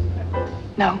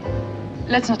 No.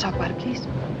 Let's not talk about it, please.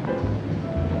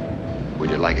 Would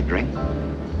you like a drink?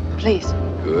 Please.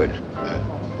 Good.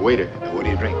 Waiter, what do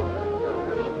you drink?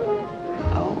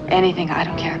 Oh, anything. I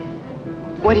don't care.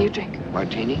 What do you drink?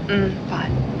 Martini?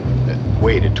 Fine.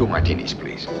 Waiter, 2 martinis,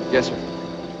 please. Yes, sir.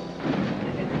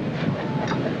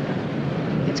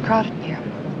 It's crowded here.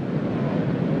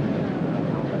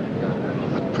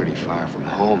 We're pretty far from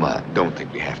home. I don't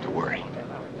think we have to worry.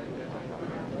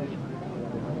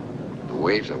 The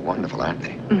waves are wonderful, aren't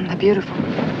they? They're beautiful.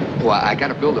 Well, I got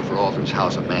a builder for Alton's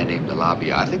house, a man named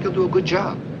DeLabia. I think he'll do a good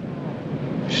job.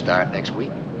 Start next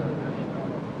week.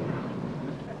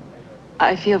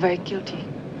 I feel very guilty,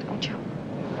 don't you?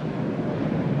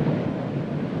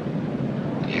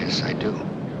 Yes, I do.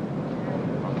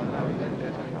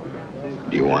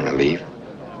 Do you want to leave?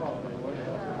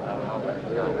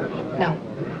 No.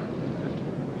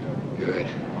 Good.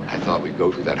 I thought we'd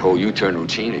go through that whole U-turn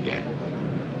routine again.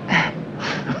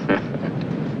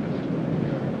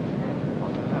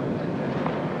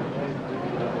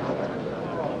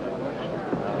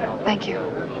 Thank you.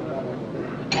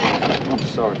 I'm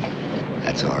sorry.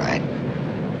 That's all right.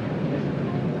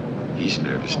 He's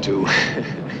nervous, too.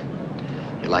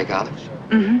 You like olives?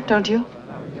 Don't you?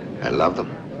 I love them.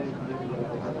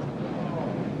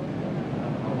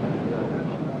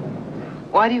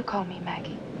 Why do you call me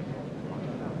Maggie?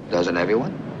 Doesn't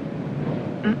everyone?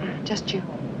 Just you.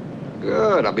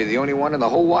 Good. I'll be the only one in the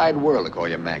whole wide world to call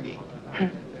you Maggie.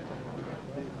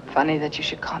 Funny that you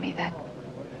should call me that.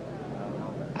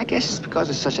 I guess it's because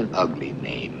it's such an ugly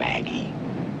name, Maggie.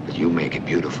 But you make it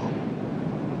beautiful.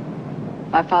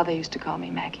 My father used to call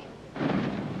me Maggie.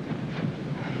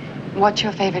 What's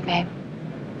your favorite name?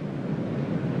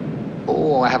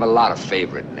 Oh, I have a lot of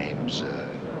favorite names.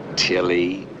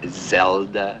 Tilly,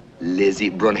 Zelda, Lizzie,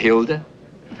 Brunhilde.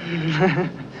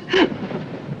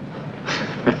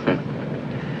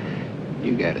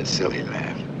 You got a silly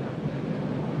laugh.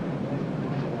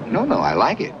 No, I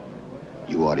like it.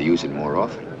 You ought to use it more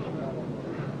often.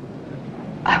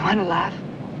 I want to laugh.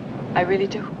 I really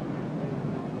do.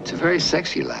 It's a very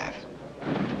sexy laugh.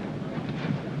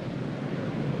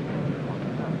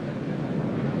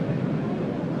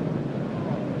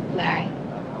 Larry.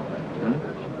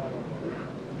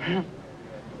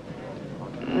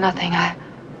 Nothing. I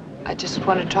just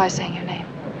want to try saying your name.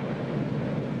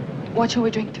 What shall we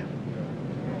drink to?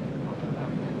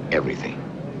 Everything.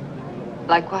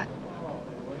 Like what?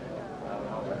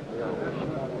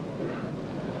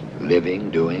 Living,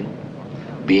 doing,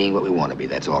 being what we want to be.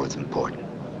 That's all that's important.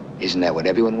 Isn't that what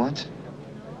everyone wants?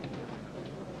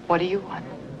 What do you want?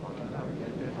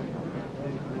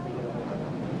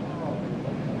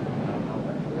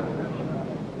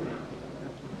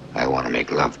 I want to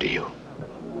make love to you.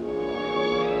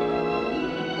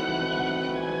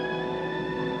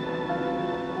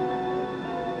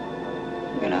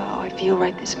 You know how I feel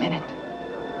right this minute.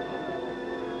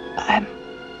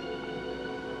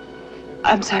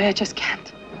 I'm sorry, I just can't.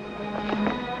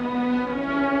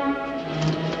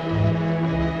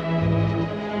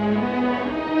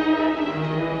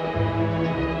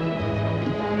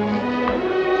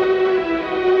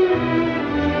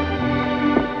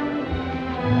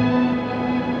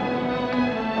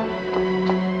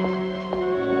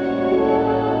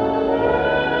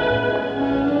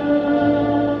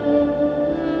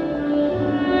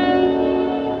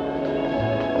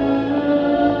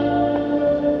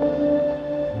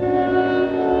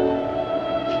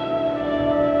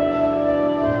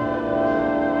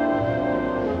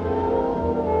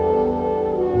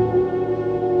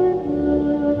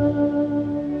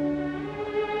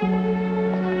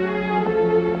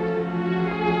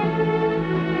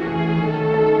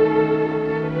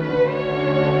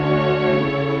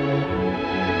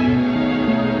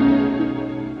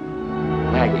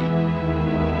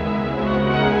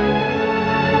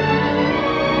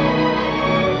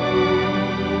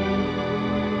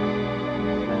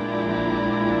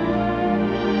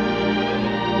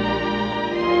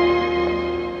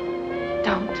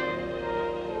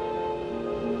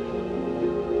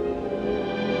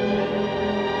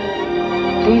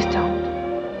 Please don't.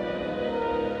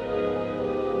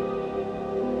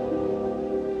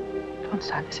 Don't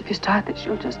start this. If you start this,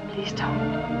 you'll just... Please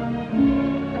don't.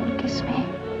 Don't kiss me.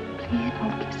 Please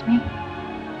don't kiss me.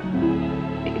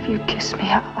 If you kiss me,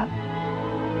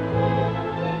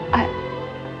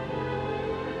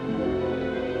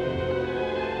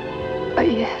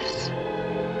 yes.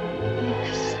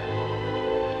 Yes.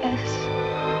 Yes.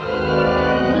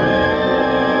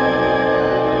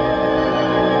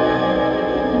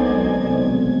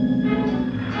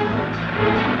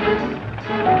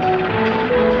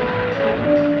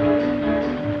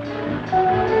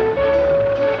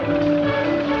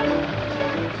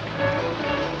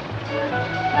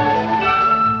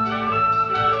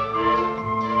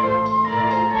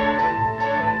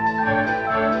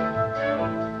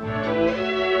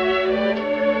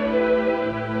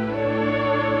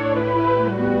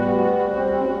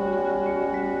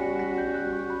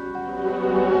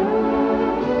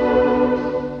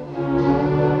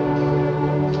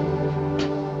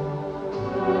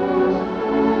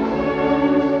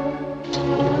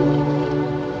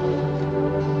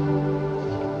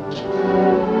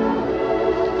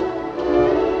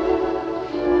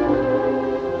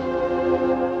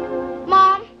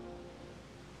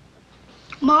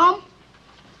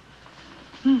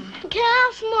 Can I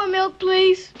have some more milk,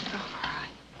 please?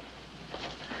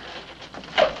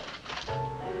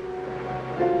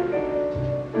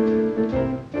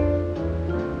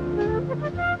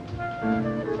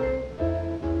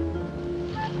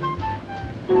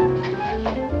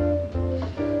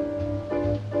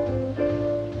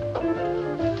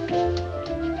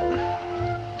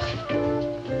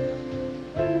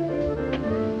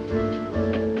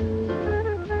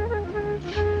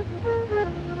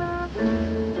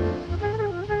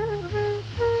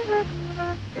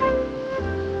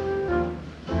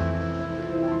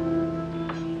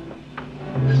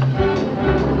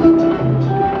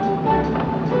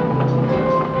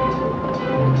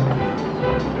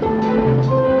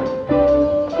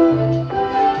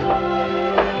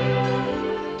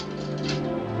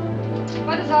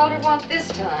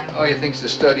 Oh, he thinks the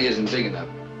study isn't big enough.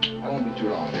 I won't be too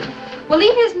long here. Well,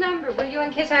 leave his number, will you,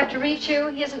 in case I have to reach you?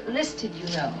 He isn't listed, you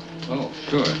know. Oh,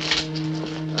 sure.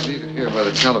 I'll leave it here by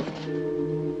the telephone.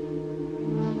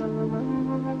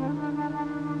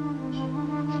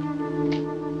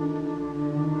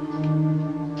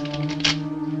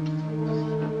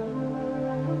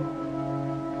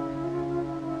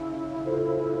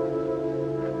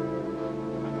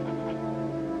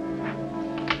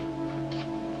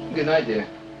 Good night, dear.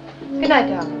 Good night,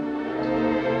 darling.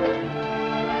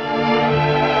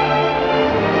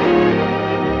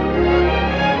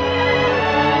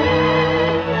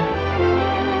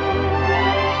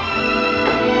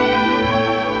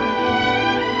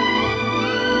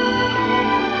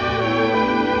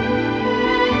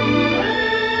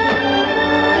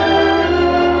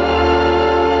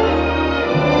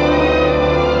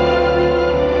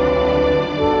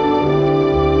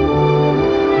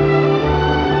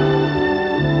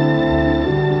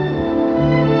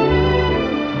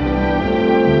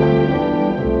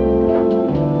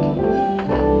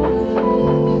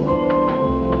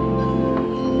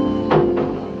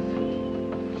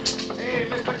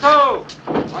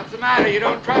 You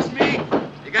don't trust me?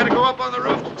 You gotta go up on the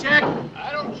roof to check?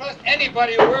 I don't trust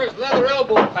anybody who wears leather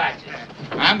elbow patches.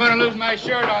 I'm gonna lose my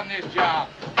shirt on this job.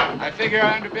 I figure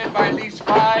I underbid by at least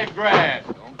 $5 grand.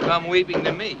 Don't come weeping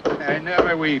to me. I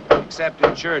never weep, except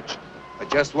in church.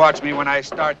 But just watch me when I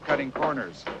start cutting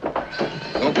corners.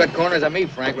 Don't cut corners on me,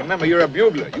 Frank. Remember, you're a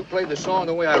bugler. You played the song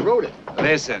the way I wrote it.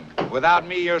 Listen, without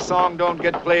me, your song don't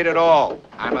get played at all.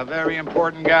 I'm a very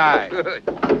important guy. Good.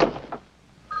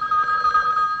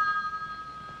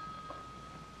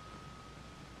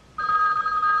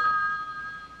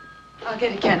 I'll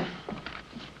get it, Ken.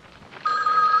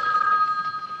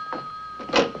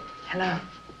 Hello.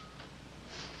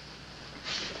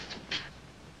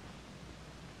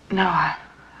 No,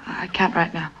 I can't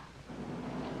right now.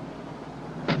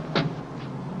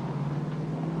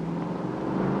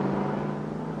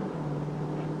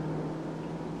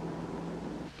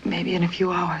 Maybe in a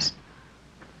few hours.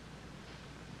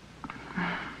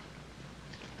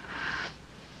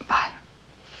 Bye.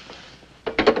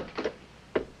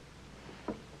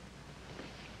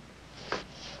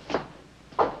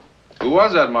 Who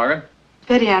was that, Margaret?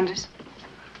 Betty Anders.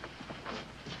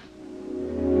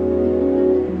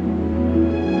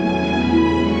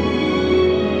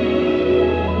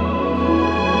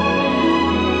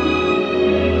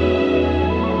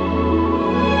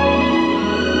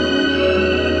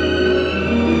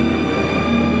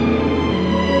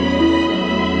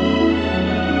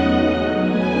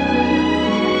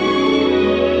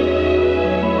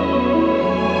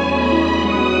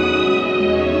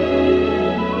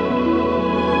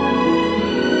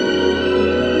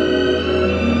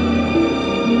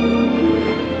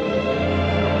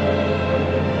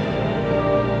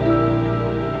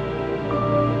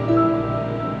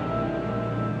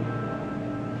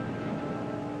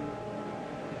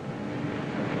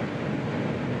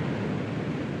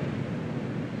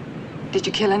 Did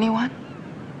you kill anyone?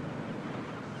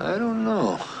 I don't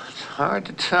know. It's hard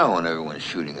to tell when everyone's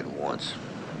shooting at once.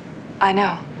 I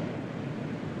know.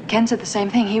 Ken said the same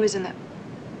thing. He was in the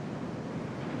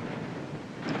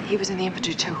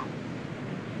infantry, too.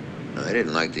 I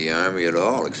didn't like the Army at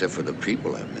all, except for the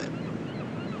people I met.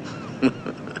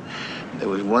 There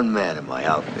was one man in my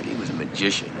outfit. He was a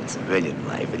magician in civilian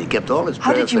life, and he kept all his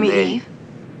How did you meet Eve?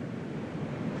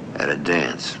 At a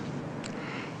dance.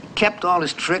 He kept all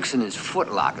his tricks in his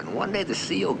footlocker, and one day the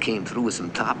CO came through with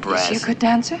some top brass. Is she a good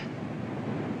dancer?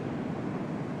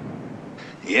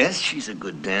 Yes, she's a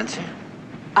good dancer.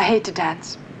 I hate to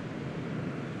dance.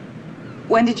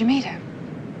 When did you meet her?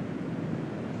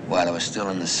 While I was still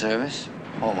in the service,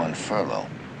 home on furlough.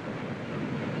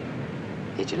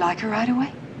 Did you like her right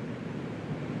away?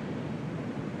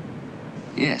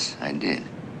 Yes, I did.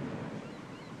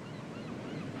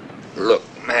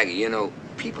 Maggie, you know,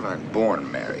 people aren't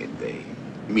born married. They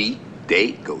meet,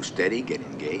 date, go steady, get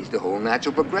engaged, the whole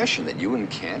natural progression that you and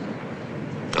Ken.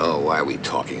 Oh, why are we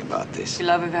talking about this? You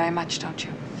love her very much, don't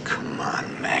you? Come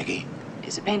on, Maggie.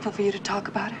 Is it painful for you to talk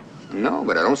about her? No,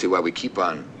 but I don't see why we keep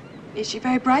on... Is she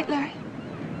very bright, Larry?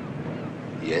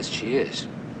 Yes, she is.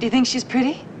 Do you think she's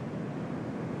pretty?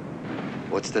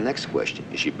 What's the next question?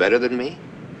 Is she better than me?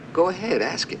 Go ahead,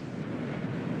 ask it.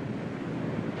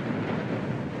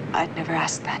 I'd never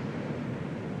ask that.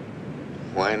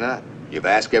 Why not? You've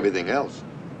asked everything else.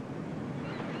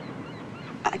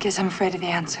 I guess I'm afraid of the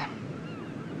answer.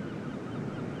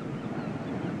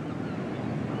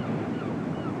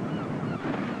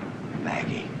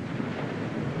 Maggie,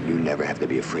 you never have to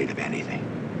be afraid of anything.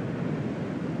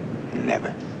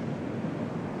 Never.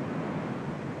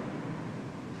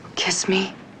 Kiss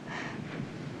me.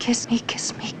 Kiss me,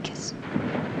 kiss me, kiss me.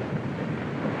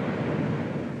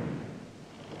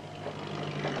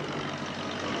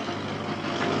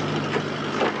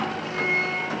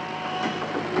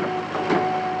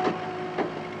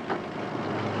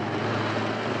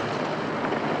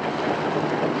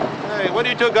 What are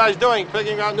you two guys doing?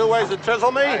 Figuring out new ways to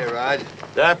chisel me? Hey, Raj.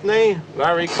 Daphne,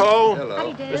 Larry Cole.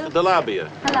 Hello. Mr. DeLabia.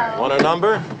 Hello. Want a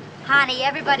number? Honey,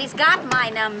 everybody's got my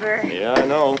number. Yeah, I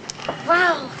know.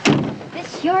 Wow.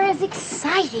 This sure is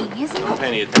exciting, isn't Don't it? pay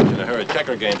any attention to her. A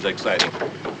checker game's exciting.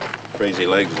 Crazy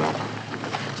legs, though.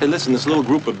 Say, listen, this little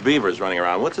group of beavers running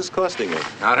around, what's this costing you?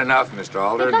 Not enough, Mr.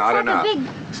 Alder, It looks not like enough. a big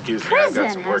Excuse me, I've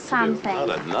got some prison or work to do. something.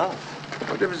 Not enough.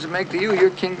 What difference does it make to you?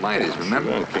 You're King Midas,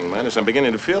 remember? Sure, King Midas. I'm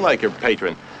beginning to feel like your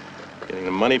patron. Getting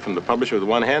the money from the publisher with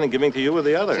one hand and giving to you with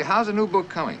the other. Say, how's the new book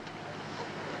coming?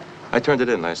 I turned it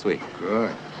in last week.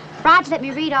 Good. Raj let me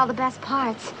read all the best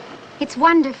parts. It's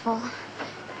wonderful.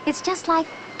 It's just like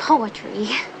poetry.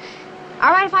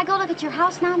 All right, if I go look at your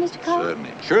house now, Mr. Cole?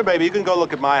 Certainly. Sure, baby, you can go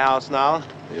look at my house now.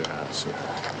 Your house.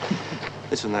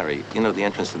 Listen, Larry, you know the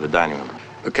entrance to the dining room.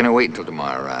 Look, can I wait until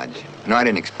tomorrow, Raj? No, I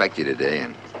didn't expect you today,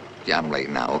 and yeah, I'm late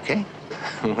now, okay?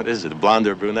 What is it, a blonde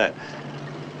or a brunette?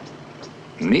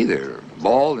 Neither.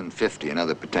 Bald and 50,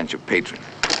 another potential patron.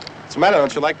 What's the matter?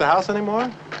 Don't you like the house anymore?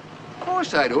 Of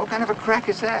course I do. What kind of a crack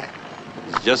is that?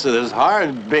 It's just that it's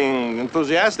hard being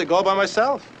enthusiastic all by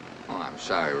myself. Oh, I'm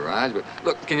sorry, Raj, but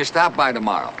look, can you stop by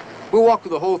tomorrow? We'll walk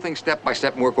through the whole thing step by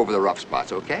step and work over the rough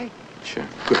spots, okay? Sure.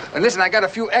 Good. And listen, I got a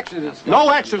few extras. No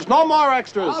extras, no more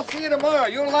extras. I'll see you tomorrow.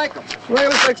 You'll like them. Look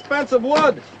at this expensive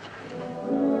wood.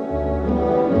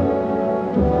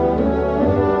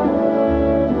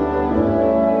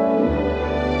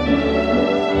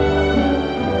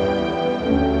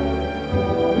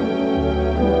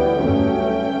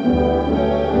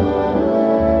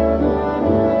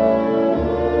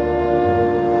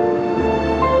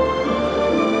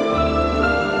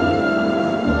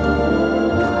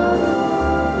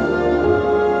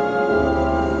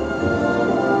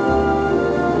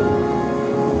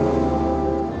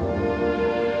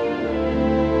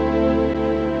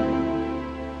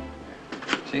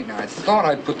 See, now I thought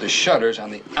I'd put the shutters on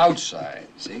the outside,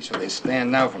 see, so they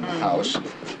stand out from the house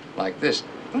like this.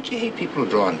 Don't you hate people who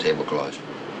draw on tablecloths?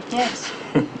 Yes.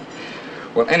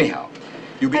 Well, anyhow,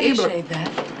 you'll be How do you able shave that?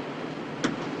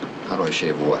 How do I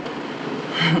shave what?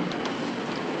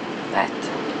 That.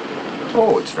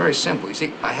 Oh, it's very simple. You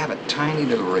see, I have a tiny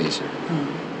little razor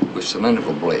with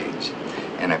cylindrical blades,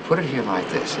 and I put it here like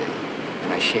this, see,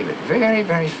 and I shave it very,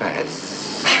 very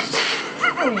fast.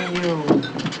 Oh, you.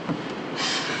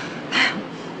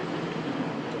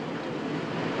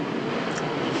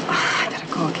 I gotta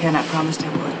go, Ken. I promised I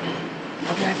would.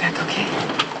 I'll be right back, okay?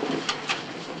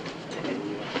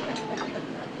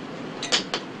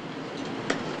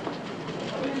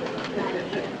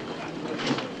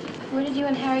 Where did you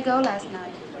and Harry go last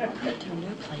night? To a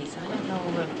new place. I don't know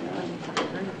whether you've heard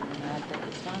of it or not, but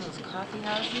it's one of those coffee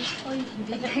houses. Oh, you can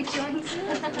dig it. Joints?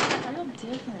 Real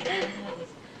different. They have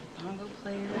these bongo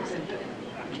players and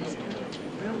just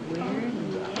real weird. And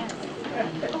yes.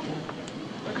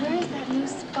 Where is that new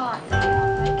spot? I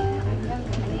can't remember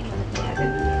the name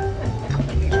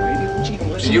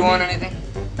of it. Do you want anything?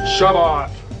 Shut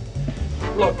off.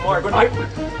 Look, Margaret,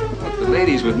 Look, the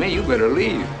lady's with me. You better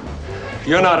leave.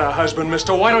 You're not a husband,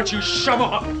 mister. Why don't you shove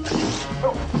off?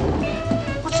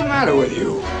 What's the matter with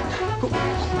you?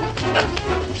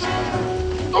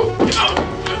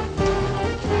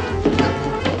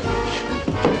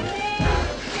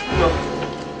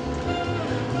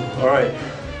 All right.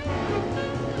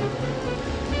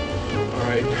 All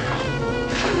right.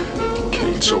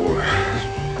 Okay, it's over.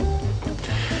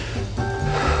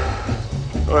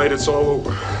 All right, it's all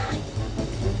over.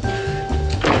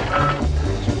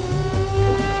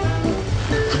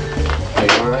 Are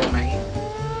you all right, Maggie?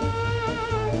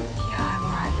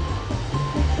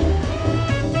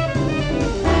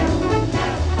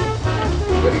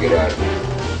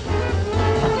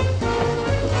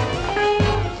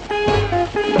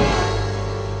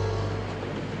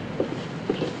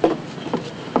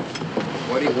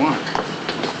 What do you want?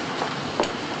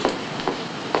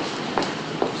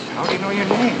 How do you know your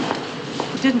name?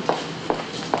 He didn't.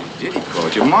 He did. He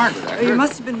called you Margaret. I heard. You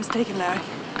must have been mistaken, Larry.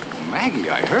 Oh, Maggie,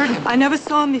 I heard him. I never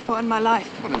saw him before in my life.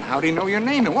 Well, then how do you know your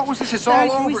name? And what was this? It's Larry,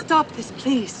 all can over. we stop this,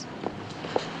 please?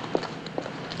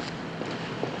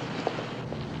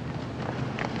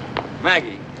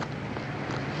 Maggie.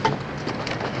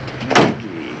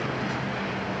 Maggie.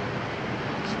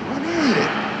 What is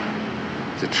it?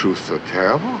 Is the truth so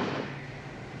terrible?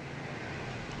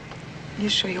 You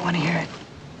sure you want to hear it?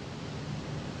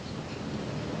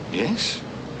 Yes.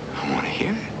 I want to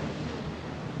hear it.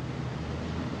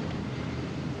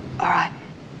 All right.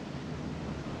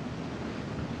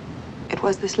 It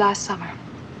was this last summer.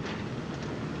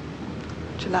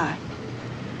 July.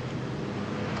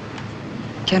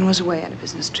 Ken was away on a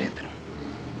business trip.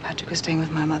 Patrick was staying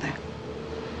with my mother.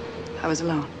 I was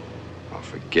alone. Oh,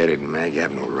 forget it, Mag. You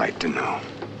have no right to know.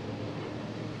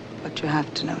 But you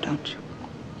have to know, don't you?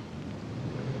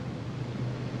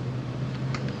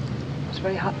 It was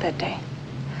very hot that day.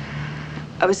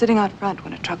 I was sitting out front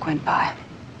when a truck went by.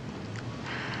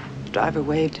 The driver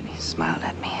waved and he smiled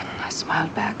at me. I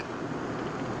smiled back.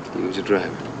 He was a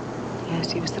driver?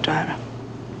 Yes, he was the driver.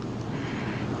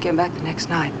 Came back the next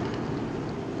night.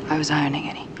 I was ironing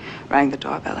and he rang the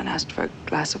doorbell and asked for a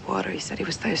glass of water. He said he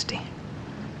was thirsty.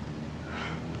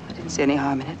 I didn't see any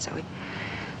harm in it, so he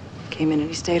came in and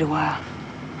he stayed a while.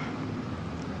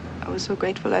 I was so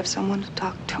grateful to have someone to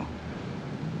talk to.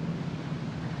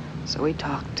 So we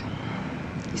talked.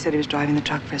 He said he was driving the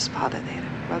truck for his father. They had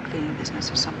a rug cleaning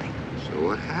business or something. So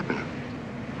what happened?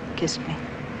 He kissed me.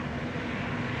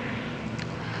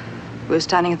 We were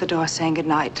standing at the door saying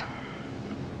goodnight.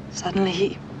 Suddenly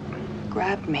he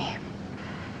grabbed me.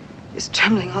 He's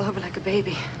trembling all over like a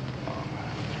baby.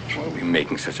 What are we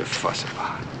making such a fuss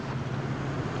about?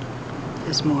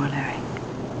 There's more, Larry.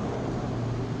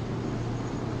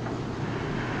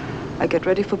 I got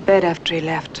ready for bed after he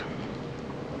left.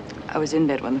 I was in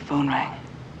bed when the phone rang.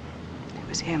 It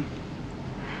was him.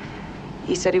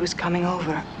 He said he was coming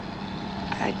over.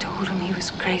 I told him he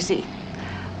was crazy,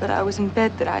 that I was in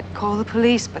bed, that I'd call the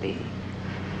police, but he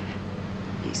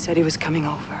said he was coming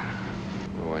over.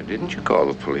 Well, why didn't you call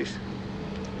the police?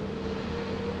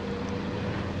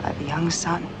 I have a young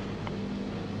son.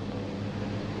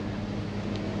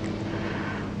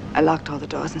 I locked all the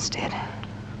doors instead.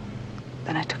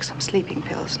 Then I took some sleeping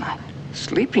pills and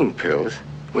Sleeping pills?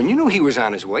 When you knew he was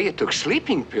on his way, you took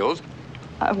sleeping pills?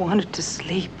 I wanted to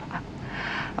sleep.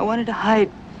 I wanted to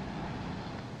hide.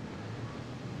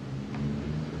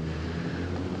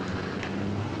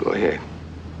 Go ahead.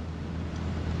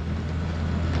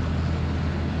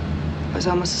 I was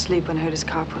almost asleep when I heard his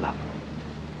car pull up.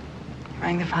 He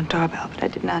rang the front doorbell, but I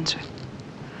didn't answer it.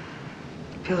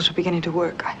 The pills were beginning to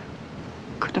work. I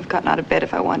couldn't have gotten out of bed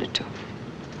if I wanted to.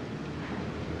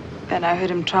 Then I heard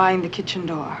him trying the kitchen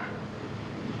door.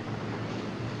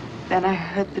 Then I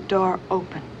heard the door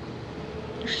open.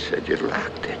 You said you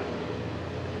locked it.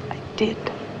 I did.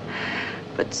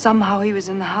 But somehow he was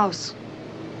in the house.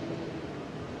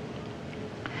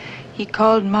 He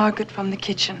called Margaret from the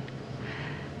kitchen.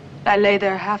 I lay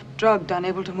there half drugged,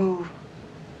 unable to move.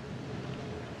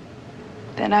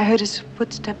 Then I heard his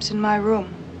footsteps in my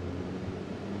room.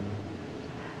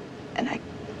 And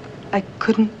I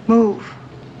couldn't move.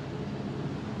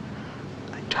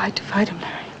 I tried to fight him,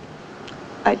 Larry.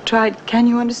 I tried. Can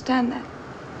you understand that?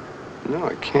 No,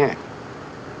 I can't.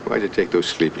 Why'd you take those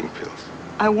sleeping pills?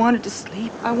 I wanted to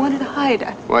sleep. I wanted to hide.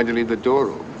 Why'd you leave the door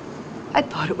open? I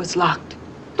thought it was locked.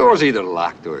 Door's either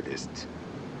locked or it isn't.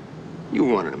 You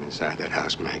wanted him inside that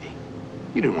house, Maggie.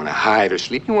 You didn't want to hide or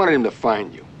sleep. You wanted him to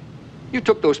find you. You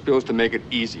took those pills to make it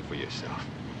easy for yourself.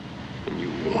 And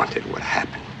you wanted what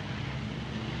happened.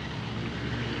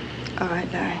 All right,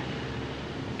 Larry.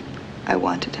 I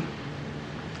wanted him.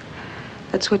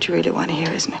 That's what you really want to hear,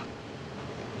 isn't it?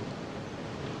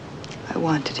 I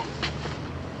wanted him.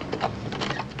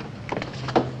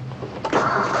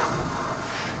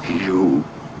 You...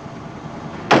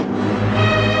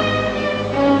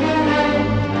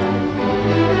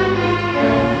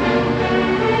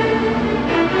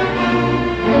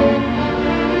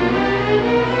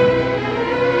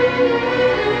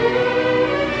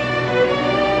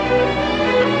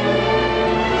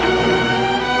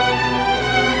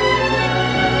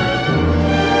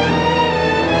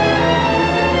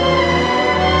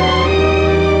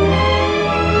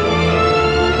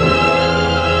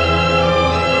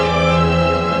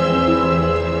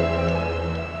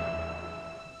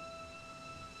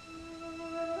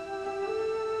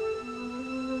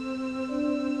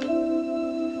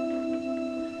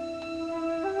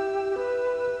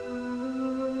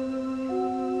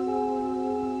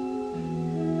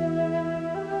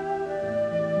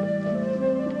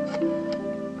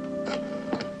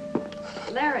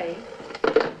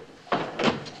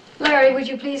 Larry, would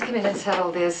you please come in and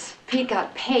settle this? Pete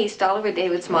got paste all over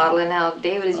David's model, and now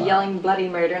David is yelling bloody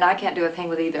murder, and I can't do a thing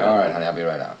with either. All right, honey, I'll be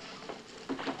right out.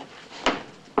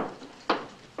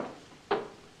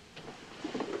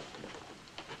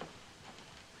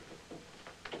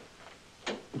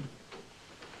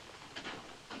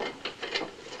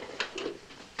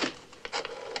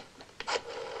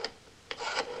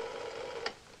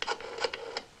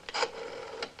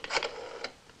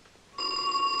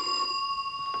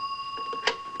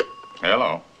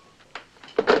 Hello.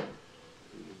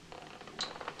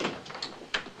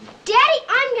 Daddy,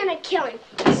 I'm gonna kill him.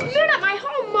 He smeared up my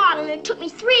whole model, and it took me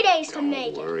 3 days to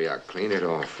make it. Don't worry, I'll clean it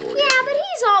off for you. Yeah, but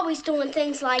he's always doing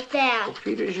things like that. Well,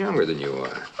 Peter's younger than you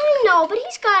are. I know, but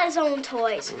he's got his own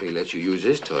toys. Well, he lets you use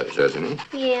his toys, doesn't he?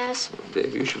 Yes. Well,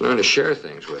 Dave, you should learn to share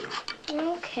things with him.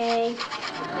 Okay. Still,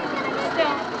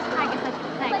 I guess that's the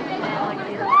thing.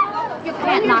 You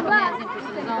can't knock a man's interest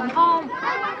in his own home.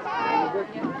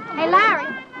 Hey, Larry,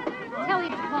 tell you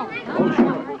to phone.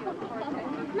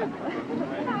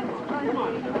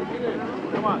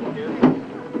 Come on, kid.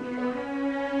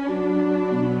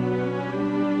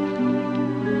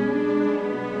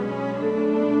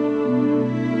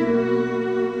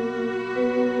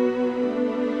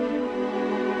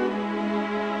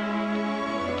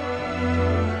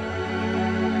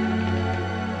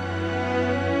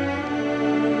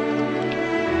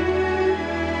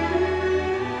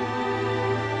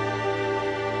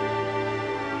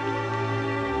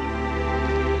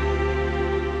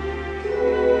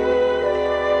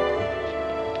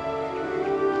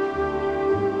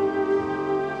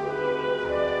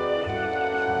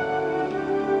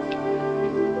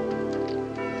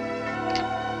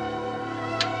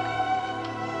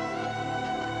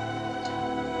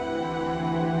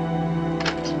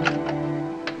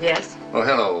 Yes? Oh,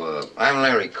 hello. I'm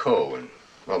Larry Coe, and,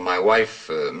 well, my wife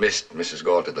missed Mrs.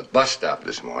 Galt at the bus stop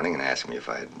this morning and asked me if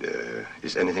I'd,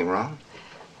 is anything wrong?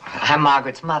 I'm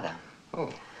Margaret's mother.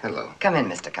 Oh, hello. Come in,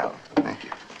 Mr. Cole. Thank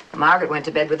you. Margaret went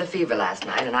to bed with a fever last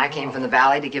night, and I came from the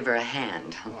valley to give her a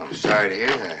hand. Oh, I'm sorry to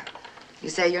hear that. You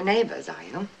say you're neighbors, are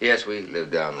you? Yes, we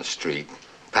live down the street.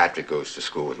 Patrick goes to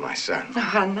school with my son. Oh,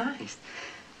 how nice.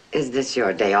 Is this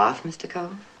your day off, Mr.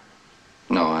 Cole?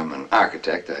 No, I'm an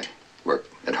architect. I work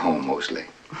at home mostly.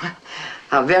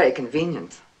 How very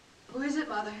convenient. Who is it,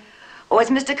 Mother? Oh, it's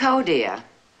Mr. Cole, dear.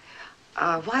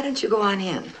 Why don't you go on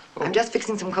in? Oh. I'm just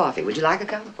fixing some coffee. Would you like a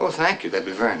cup? Oh, thank you. That'd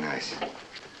be very nice.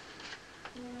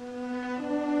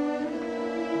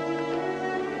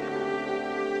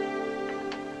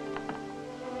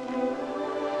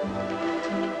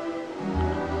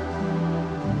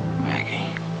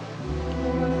 Maggie.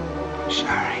 I'm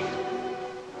sorry.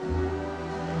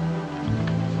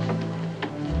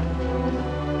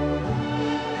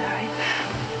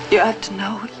 You have to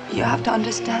know. You have to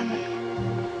understand it.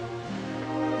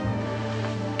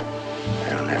 I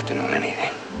don't have to know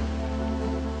anything.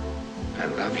 I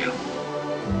love you.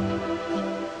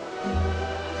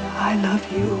 I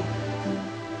love you.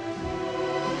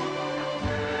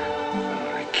 I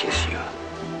want to kiss you.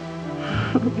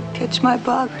 Catch my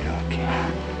bug. I don't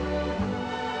care.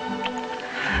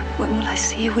 When will I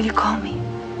see you? Will you call me?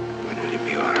 When will you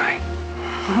be all right?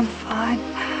 I'm fine.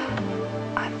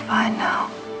 I'm fine now.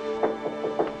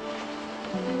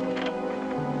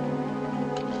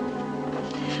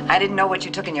 I didn't know what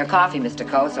you took in your coffee, Mr.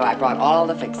 Cole, so I brought all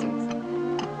the fixings.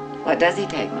 What does he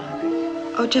take, Margaret?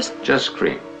 Oh, just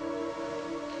cream.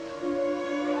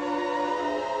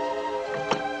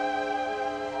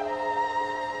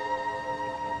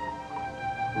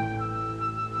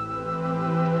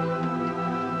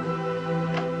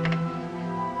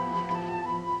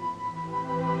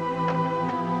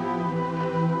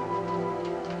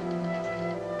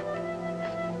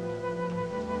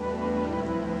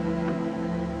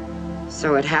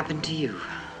 So it happened to you.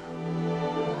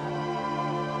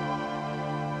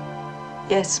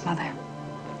 yes, Mother.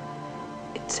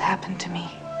 It's happened to me.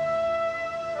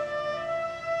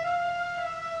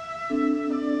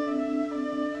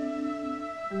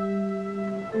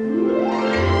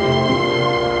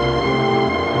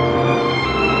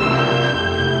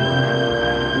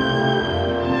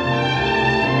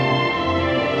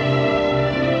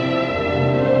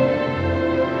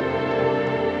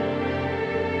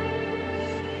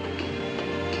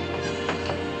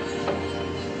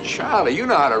 Charlie, you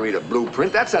know how to read a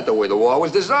blueprint. That's not the way the wall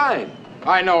was designed.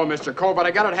 I know, Mr. Cole, but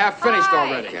I got it half finished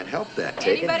already. Can't help that.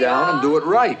 Take Anybody it down home? and do it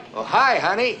right. Oh, hi,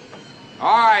 honey.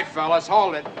 All right, fellas,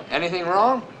 hold it. Anything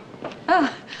wrong?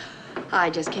 Oh, I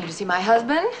just came to see my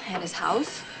husband and his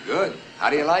house. Good. How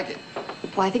do you like it?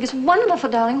 Well, I think it's wonderful,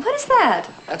 darling. What is that?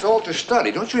 That's alter study.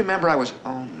 Don't you remember I was...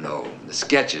 Oh, no. The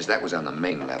sketches, that was on the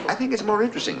main level. I think it's more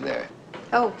interesting there.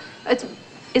 Oh,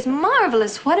 it's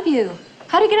marvelous. What have you?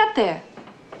 How do you get up there?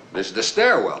 This is the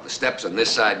stairwell. The steps on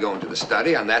this side go into the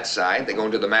study. On that side, they go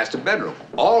into the master bedroom.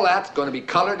 All that's going to be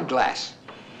colored glass.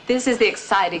 This is the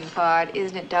exciting part,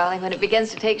 isn't it, darling, when it begins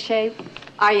to take shape?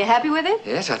 Are you happy with it?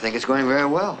 Yes, I think it's going very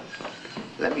well.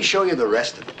 Let me show you the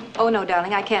rest of it. Oh, no,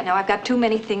 darling, I can't now. I've got too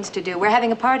many things to do. We're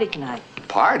having a party tonight.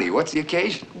 Party? What's the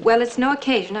occasion? Well, it's no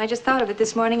occasion. I just thought of it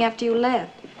this morning after you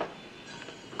left.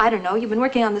 I don't know. You've been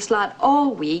working on this lot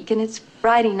all week, and it's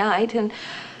Friday night, and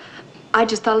I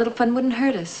just thought a little fun wouldn't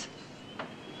hurt us.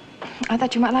 I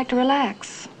thought you might like to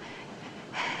relax.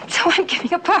 So I'm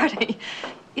giving a party.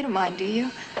 You don't mind, do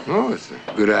you? Oh, it's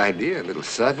a good idea. A little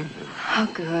sudden. Oh,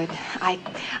 good. I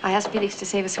asked Felix to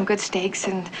save us some good steaks,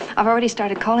 and I've already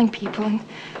started calling people, and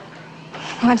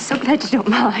oh, I'm so glad you don't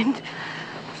mind.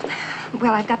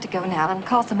 Well, I've got to go now and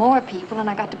call some more people, and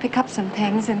I've got to pick up some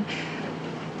things, and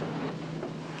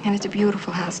it's a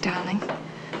beautiful house, darling.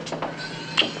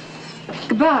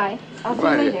 Goodbye. I'll see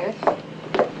you later.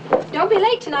 Don't be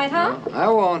late tonight, huh? No, I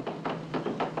won't.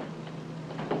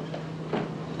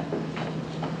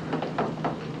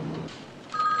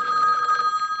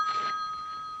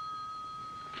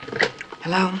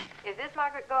 Hello? Is this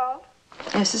Margaret Gold?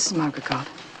 Yes, this is Margaret Gold.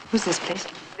 Who's this, please?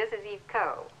 This is Eve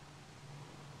Coe.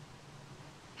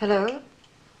 Hello?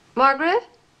 Margaret?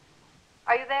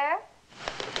 Are you there?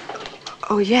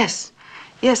 Oh, yes.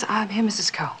 Yes, I'm here,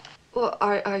 Mrs. Coe. Well,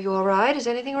 are you all right? Is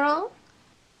anything wrong?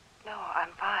 No, I'm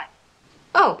fine.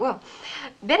 Oh, well,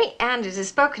 Benny Anders has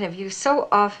spoken of you so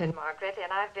often, Margaret,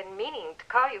 and I've been meaning to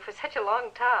call you for such a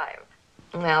long time.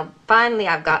 Well, finally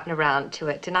I've gotten around to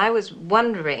it, and I was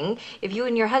wondering if you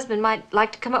and your husband might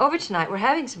like to come over tonight. We're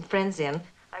having some friends in.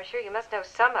 I'm sure you must know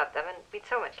some of them, and we'd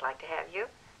so much like to have you.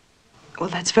 Well,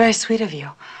 that's very sweet of you.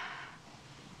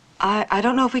 I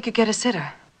don't know if we could get a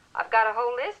sitter. I've got a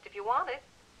whole list if you want it.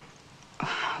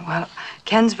 Well,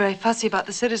 Ken's very fussy about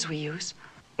the sitters we use.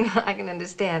 I can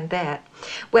understand that.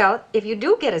 Well, if you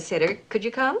do get a sitter, could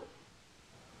you come?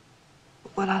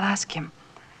 Well, I'll ask him.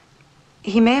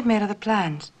 He may have made other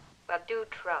plans. Well, do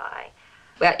try.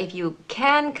 Well, if you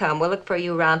can come, we'll look for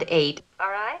you around 8. All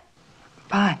right?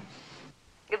 Fine.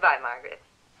 Goodbye, Margaret.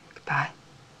 Goodbye.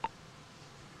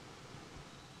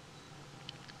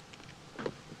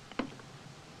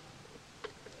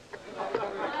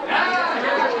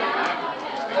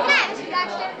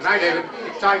 Good night, David.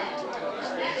 Keep tight.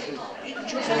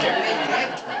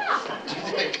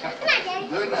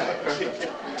 Good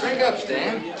night. Drink up,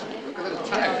 Stan. Look a little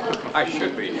tired. I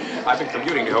should be. I've been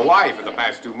commuting to Hawaii for the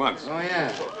past 2 months. Oh,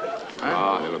 yeah.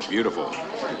 Oh, they look beautiful.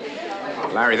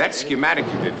 Larry, that schematic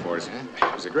you did for us,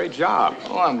 it was a great job.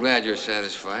 Oh, I'm glad you're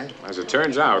satisfied. As it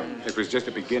turns out, it was just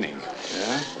a beginning.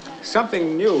 Yeah?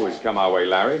 Something new has come our way,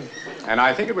 Larry. And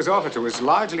I think it was offered to us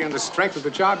largely on the strength of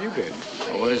the job you did.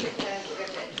 Oh, what is it?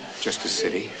 Just a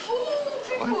city.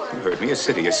 What? You heard me, a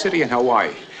city in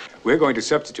Hawaii. We're going to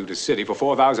substitute a city for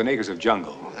 4,000 acres of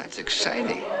jungle. Oh, that's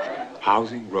exciting.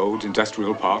 Housing, roads,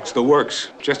 industrial parks, the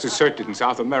works. Just as Cert did in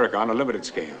South America on a limited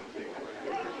scale.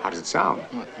 How does it sound?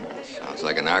 Well, it sounds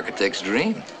like an architect's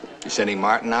dream. You sending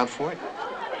Martin out for it?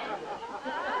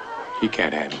 He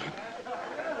can't handle it.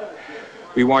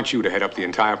 We want you to head up the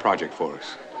entire project for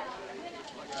us.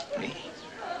 Me?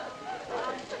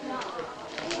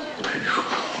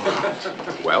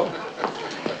 Well?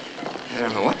 I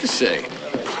don't know what to say.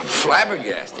 I'm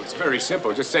flabbergasted. It's very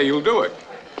simple. Just say you'll do it.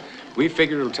 We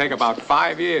figure it'll take about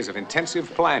 5 years of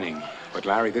intensive planning. But,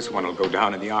 Larry, this one will go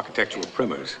down in the architectural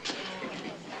primers.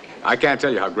 I can't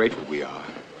tell you how grateful we are.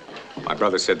 My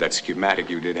brother said that schematic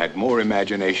you did had more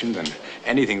imagination than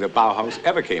anything the Bauhaus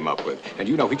ever came up with. And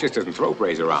you know, he just doesn't throw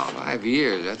praise around. 5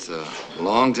 years, that's a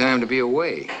long time to be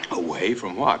away. Away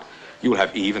from what? You'll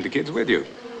have Eve and the kids with you.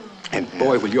 And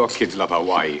boy, will your kids love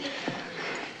Hawaii.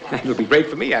 And it'll be great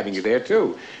for me having you there,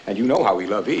 too. And you know how we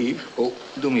love Eve. Oh,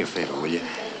 do me a favor, will you?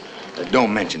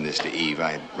 Don't mention this to Eve.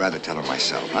 I'd rather tell her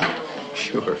myself, huh?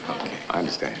 Sure, okay. I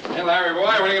understand. Hey, Larry, boy,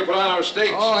 when are you going to put on those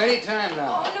steaks? Oh, anytime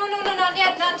now. Oh, no, not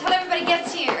yet. Not until everybody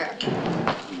gets here.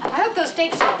 I hope those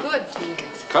steaks are good,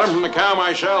 Felix. Cut them from the cow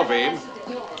myself, Eve.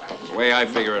 The way I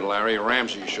figure it, Larry,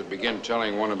 Ramsey should begin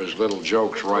telling one of his little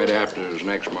jokes right after his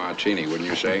next martini, wouldn't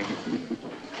you say?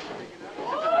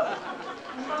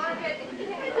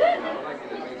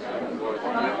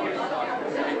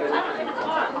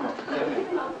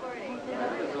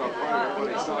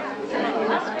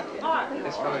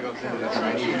 Last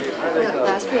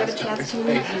we have a chance to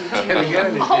meet you.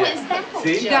 Oh, is that what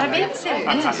You got a babysitter?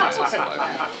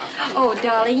 Oh,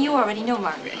 darling, you already know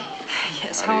Margaret.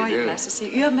 Yes, how are you? Nice to see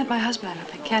you. You haven't met my husband, I don't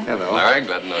think, Ken. Hello. Larry,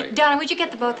 glad to know you. Darling, would you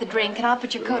get both a drink, and I'll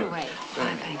put your coat away.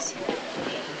 Fine, thanks.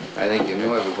 I think you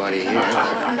know everybody here.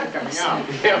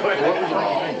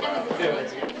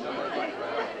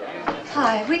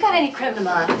 Hi, have we got any creme de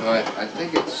menthe? No, I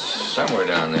think it's somewhere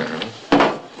down there, huh?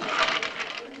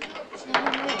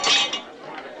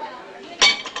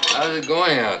 How's it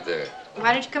going out there?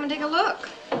 Why don't you come and take a look?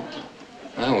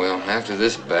 Oh, well, after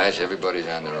this batch, everybody's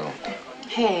on their own.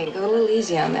 Hey, go a little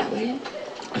easy on that, will you?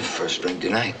 First drink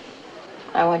tonight.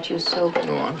 I want you sober.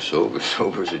 No, I'm sober.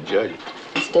 Sober as a judge.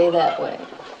 Stay that way.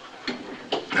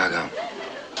 Now go.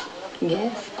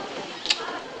 Yes?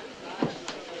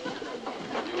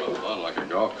 You look a lot like a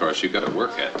golf course you got to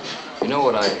work at. You know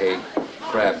what I hate?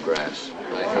 Crabgrass.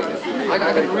 I hate it. I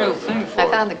got a real thing for it.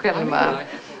 I found the creme de menthe.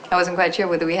 I wasn't quite sure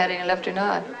whether we had any left or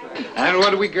not. And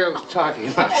what are we girls talking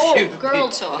about? Oh, girl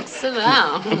talk. Sit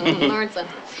down. Learn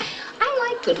something. I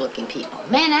like good-looking people,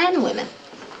 men and women.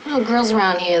 You know, girls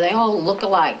around here, they all look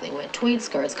alike. They wear tweed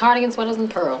skirts, cardigan sweaters,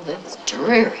 and pearls. It's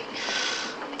dreary.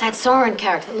 That Soren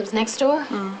character that lives next door,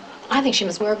 I think she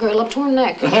must wear a girdle up to her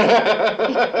neck. I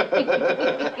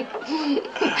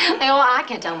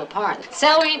can't tell them apart.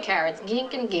 Celery and carrots,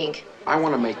 gink and gink. I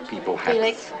want to make people happy.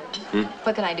 Felix,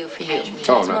 what can I do for you?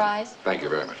 Oh, no. Surprise? Thank you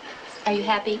very much. Are you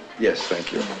happy? Yes,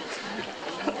 thank you.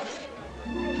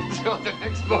 So the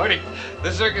next morning,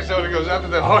 the circus owner goes up to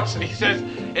the horse and he says,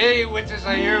 "Hey, witness,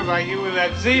 I hear about you and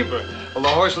that zebra." Well, the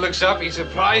horse looks up, he's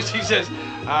surprised, he says,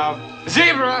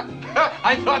 "Zebra?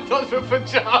 I thought those were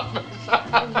pajamas."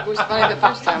 It was funny the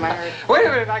first time I heard. Wait a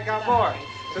minute, I got more.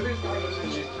 So this guy goes in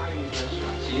his tiny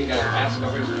restaurant. See, he got a mask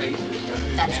over his face.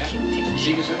 That's cute.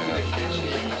 She goes in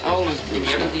How old is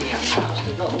Bruce? everything else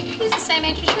to go. He's the same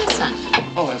age as your son.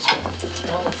 Oh, that's good.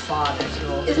 Oh, fathers,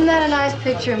 you're all... Isn't that a nice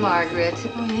picture, Margaret?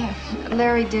 Oh, yeah.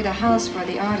 Larry did a house for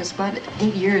the artist about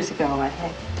 8 years ago, I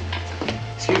think.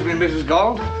 Excuse me, Mrs.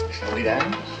 Gold? Shall we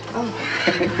down? Oh.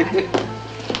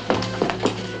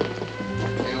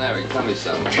 Hey, Larry, tell me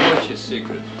something. What's your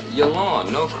secret? Your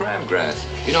lawn, no crabgrass.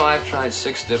 You know, I've tried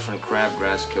 6 different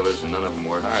crabgrass killers and none of them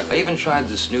work. I even tried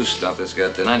this new stuff that's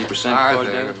got the 90%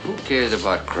 Arthur, who cares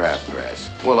about crabgrass?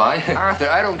 Well, Arthur,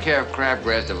 I don't care if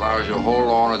crabgrass devours your whole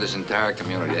lawn or this entire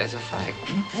community. That's a fact.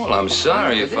 Well, I'm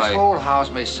sorry if This whole house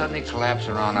may suddenly collapse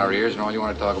around our ears and all you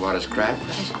want to talk about is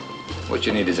crabgrass. What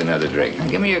you need is another drink. Now,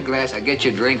 give me your glass. I'll get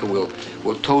you a drink and we'll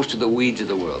toast to the weeds of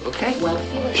the world, okay? Well, if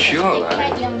Felix Sure, picked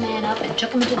that young man up and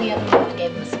took him into the other room and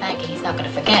gave him a spanking, he's not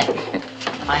going to forget.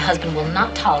 My husband will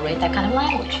not tolerate that kind of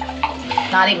language.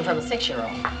 Not even from a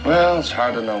 6-year-old. Well, it's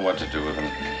hard to know what to do with him.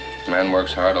 The man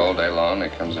works hard all day long. He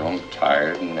comes home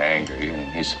tired and angry, and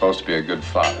he's supposed to be a good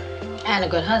father. And a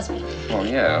good husband. Well,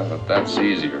 yeah, but that's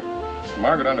easier.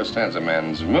 Margaret understands a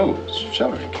man's moods.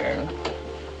 Children can.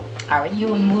 Aren't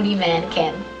you a moody man,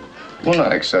 Ken? Well,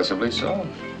 not excessively so.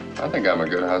 I think I'm a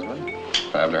good husband.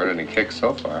 I haven't heard any kicks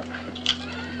so far.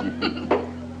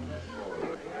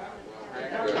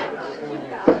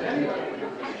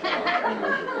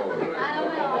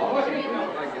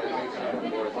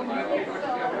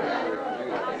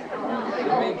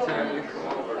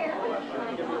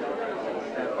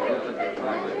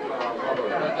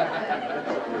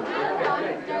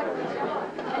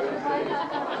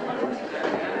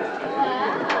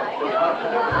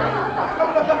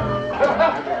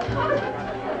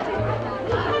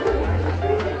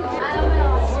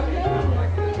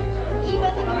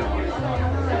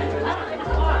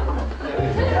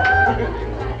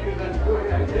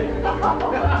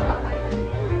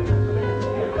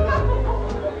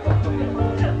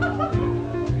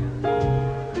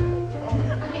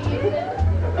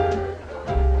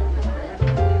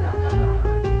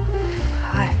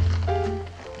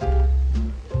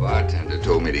 Bartender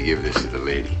told me to give this to the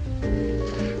lady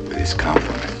with his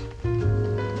compliment.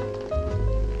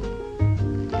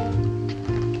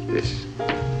 This.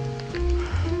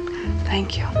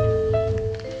 Thank you.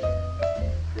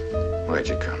 Why'd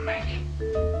you come, Maggie?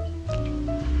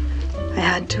 I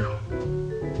had to.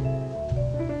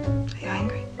 Are you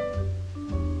angry?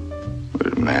 Would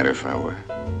it matter if I were?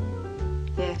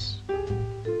 Yes.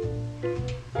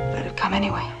 Let it come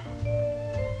anyway.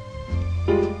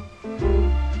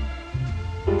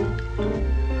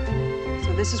 So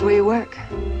this is where you work?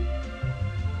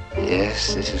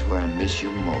 Yes, this is where I miss you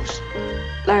most.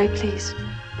 Larry, please.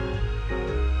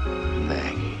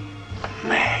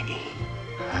 Maggie,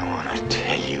 I want to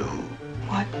tell you.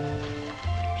 What?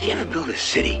 You ever build a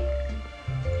city?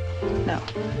 No.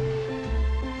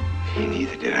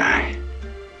 Neither did I.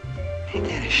 Ain't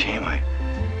that a shame? I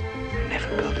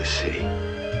never built a city.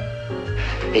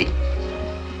 Hey,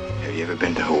 have you ever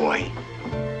been to Hawaii?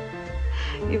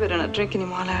 You better not drink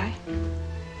anymore, Larry.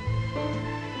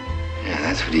 Yeah,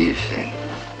 that's what Eve said.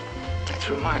 That's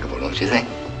remarkable, don't you think?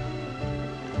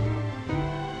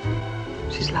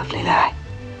 She's lovely, Larry.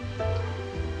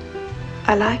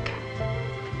 I like her.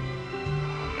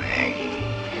 Maggie.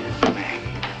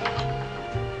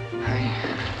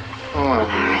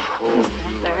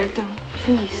 Larry, don't.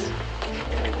 Please.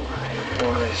 I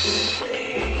want to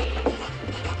say.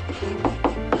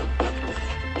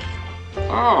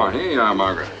 Oh, here you are,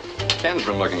 Margaret. Ken's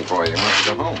been looking for you. He wants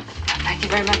to go home. Thank you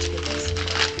very much, Felix.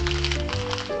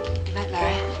 Good night,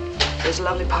 Larry. There's a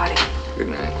lovely party. Good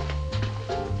night.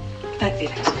 Good night,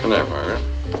 Felix. Good night, Margaret.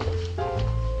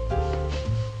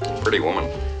 Pretty woman.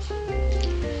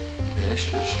 Yes,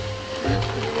 she's a very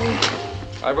pretty woman.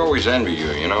 I've always envied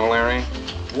you, you know, Larry?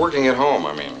 Working at home,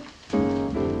 I mean.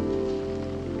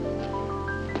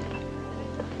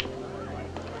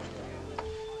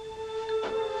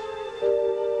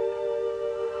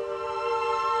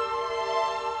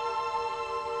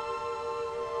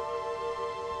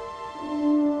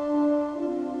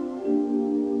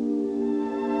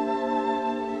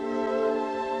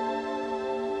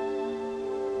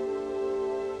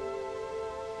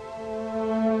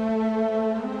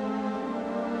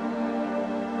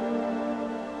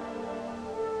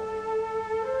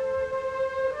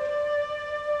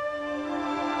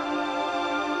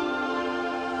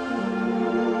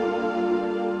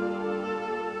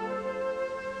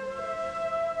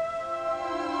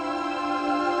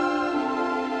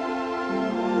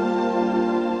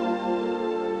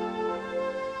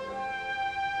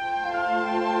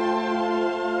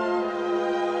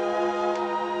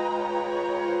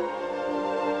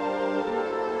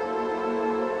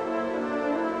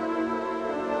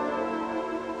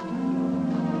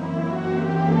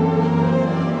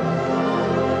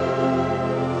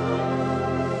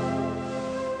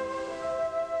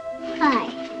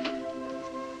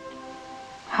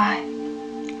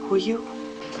 Who are you?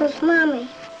 Where's Mommy?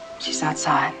 She's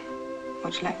outside.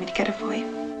 Would you like me to get her for you?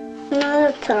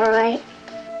 No, that's all right.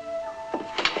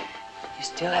 You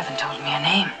still haven't told me your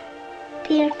name.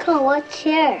 Bianca, what's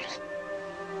yours?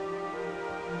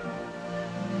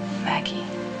 Maggie.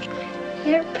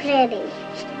 You're pretty.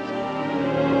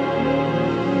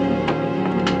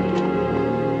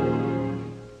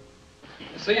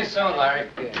 See you soon, Larry.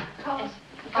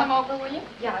 Come over, will you?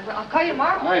 Yeah, I'll call you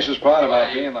tomorrow. Nicest part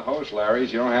about being the host, Larry,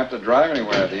 is you don't have to drive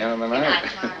anywhere at the end of the night.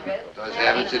 It does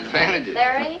have its advantages.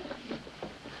 Larry?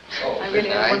 Oh, I really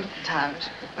good had a night. wonderful time.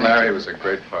 Larry, it was a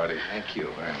great party. Thank you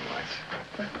very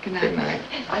much. Good night. Good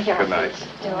night. Good night.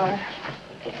 Door.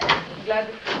 Glad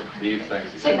Eve,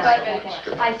 thanks. Say goodbye, Betty.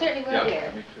 I certainly will,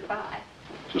 dear. Bye.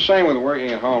 It's the same with working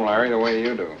at home, Larry, the way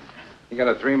you do. You got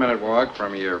a 3-minute walk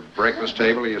from your breakfast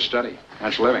table to your study.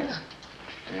 That's living.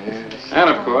 Yes. And,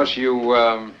 of course, you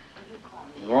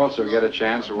also get a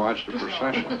chance to watch the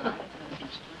procession.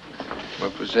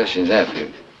 What procession's that,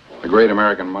 Pete? The Great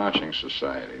American Marching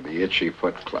Society, the Itchy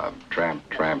Foot Club. Tramp,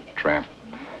 tramp, tramp.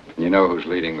 And you know who's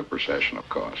leading the procession, of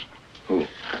course. Who?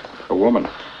 A woman.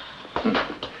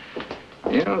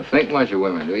 You don't think much of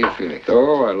women, do you, Felix?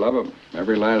 Oh, I love them.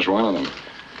 Every last one of them.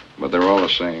 But they're all the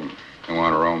same. They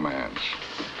want romance.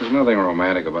 There's nothing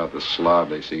romantic about the slob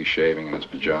they see shaving in his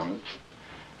pajamas.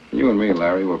 You and me,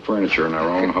 Larry, we're furniture in our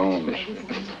own homes.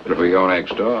 But if we go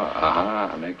next door,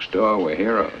 next door, we're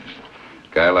heroes.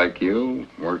 Guy like you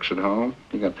works at home.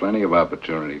 You got plenty of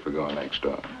opportunity for going next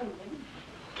door.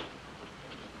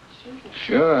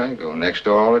 Sure, I go next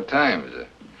door all the time. There's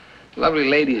a lovely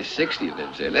lady of 60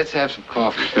 lives there. Let's have some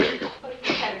coffee, Felix.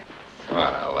 Come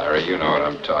on now, Larry, you know what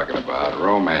I'm talking about.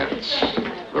 Romance.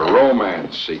 The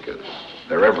romance seekers.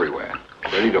 They're everywhere.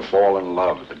 Ready to fall in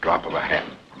love at the drop of a hat.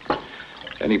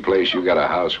 Any place you got a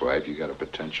housewife, you got a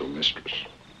potential mistress.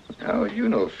 How would you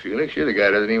know, Felix? You're the guy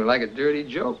who doesn't even like a dirty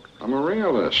joke. I'm a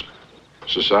realist.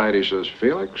 Society says,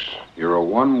 Felix, you're a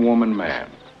one-woman man.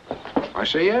 I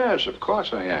say, yes, of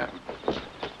course I am.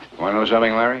 Want to know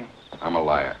something, Larry? I'm a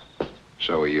liar.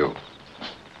 So are you.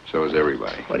 So is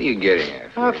everybody. What are you getting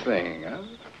at, Felix? Nothing.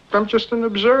 I'm just an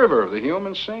observer of the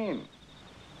human scene.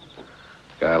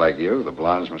 Guy like you, the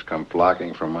blondes must come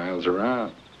flocking from miles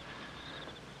around.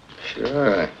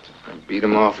 Sure. I beat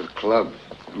them off at clubs.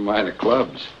 Mind the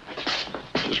clubs.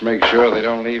 Just make sure they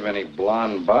don't leave any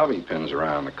blonde bobby pins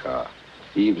around the car.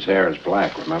 Eve's hair is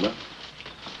black, remember?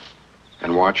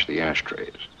 And watch the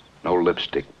ashtrays. No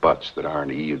lipstick butts that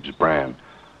aren't Eve's brand.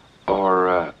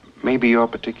 Or maybe your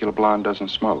particular blonde doesn't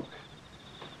smoke.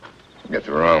 You got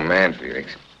the wrong man,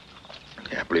 Felix.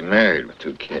 Happily married with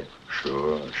 2 kids.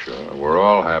 Sure. We're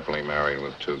all happily married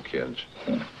with 2 kids.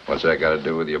 What's that got to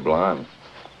do with your blonde?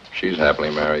 She's happily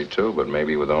married, too, but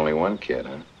maybe with only 1 kid,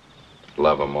 huh?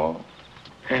 Love them all.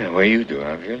 Yeah, what do you do,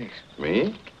 huh, Felix?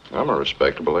 Me? I'm a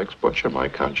respectable ex-butcher. My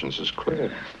conscience is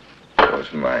clear.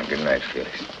 Close mine. Good night,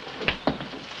 Felix.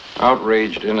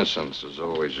 Outraged innocence is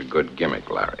always a good gimmick,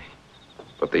 Larry.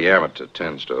 But the amateur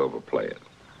tends to overplay it.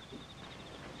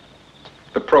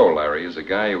 The pro, Larry, is a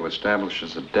guy who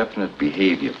establishes a definite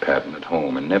behavior pattern at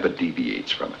home and never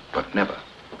deviates from it. But never.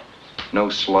 No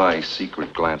sly,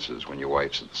 secret glances when your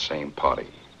wife's at the same party.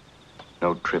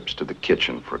 No trips to the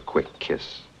kitchen for a quick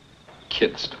kiss.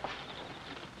 Kid stuff.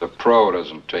 The pro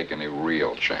doesn't take any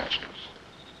real chances.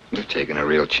 You're taking a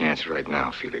real chance right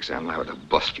now, Felix. I'm liable to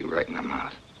bust you right in the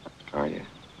mouth. Are you?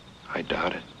 I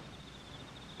doubt it.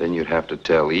 Then you'd have to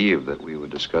tell Eve that we were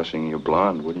discussing your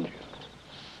blonde, wouldn't you?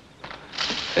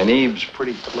 And Eve's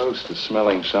pretty close to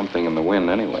smelling something in the wind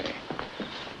anyway.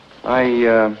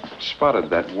 I spotted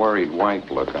that worried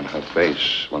white look on her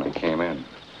face when I came in.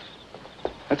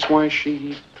 That's why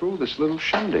she threw this little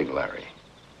shindig, Larry.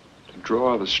 To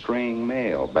draw the straying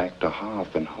male back to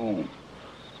hearth and home.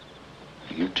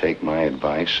 You take my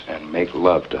advice and make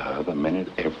love to her the minute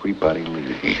everybody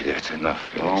leaves. Yeah, that's enough,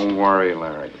 Felix. Don't worry,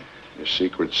 Larry. Your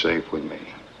secret's safe with me.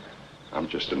 I'm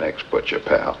just an ex-butcher,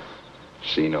 pal.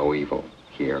 See no evil,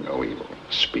 hear no evil,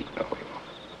 speak no evil.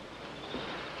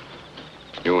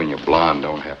 You and your blonde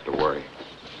don't have to worry.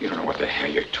 You don't know what the hell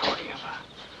you're talking about.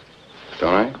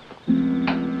 Don't I?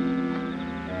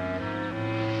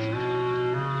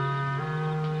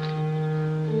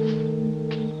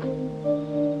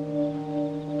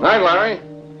 Night, Larry.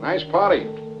 Nice party.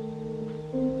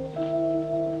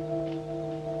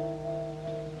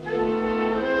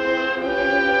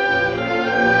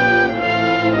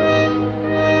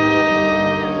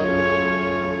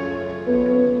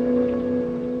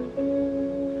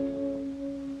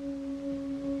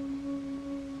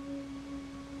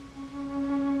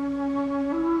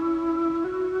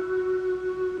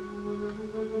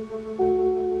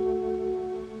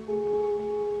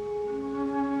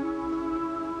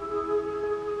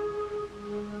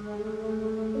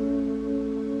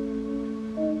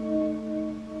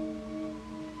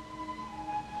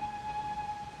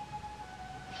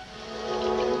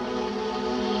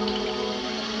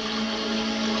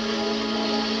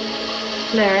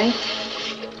 Larry?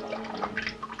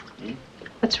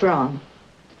 What's wrong?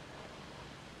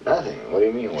 Nothing. What do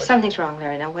you mean? What? Something's wrong,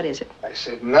 Larry. Now, what is it? I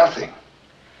said nothing.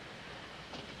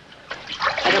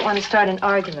 I don't want to start an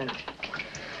argument.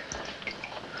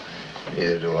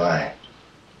 Neither do I.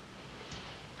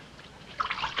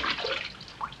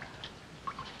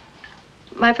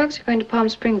 My folks are going to Palm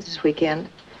Springs this weekend.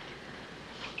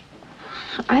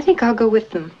 I think I'll go with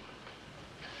them.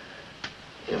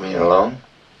 You mean alone?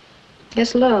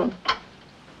 Yes, alone.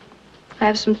 I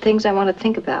have some things I want to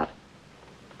think about.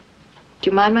 Do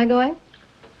you mind my going?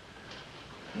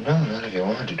 No, not if you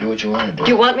want to do what you want to do.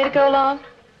 Do you want me to go along?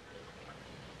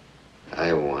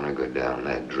 I want to go down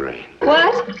that drain.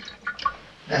 What?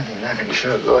 Nothing.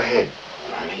 Sure, go ahead,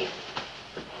 honey.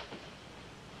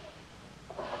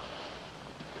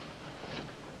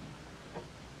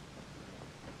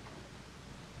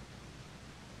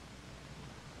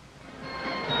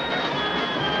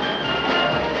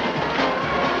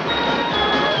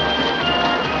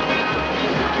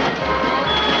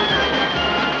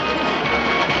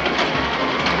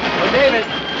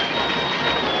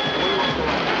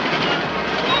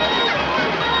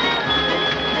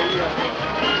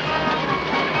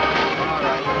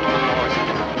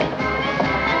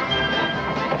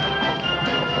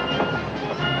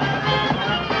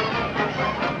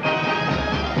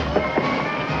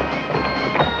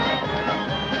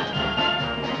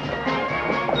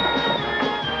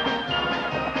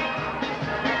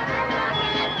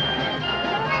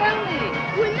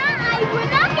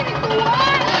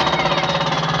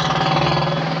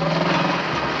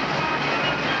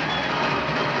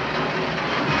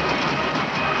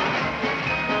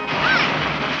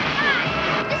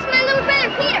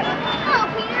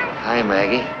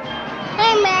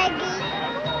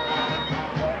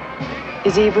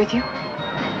 Is Eve with you?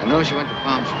 I know she went to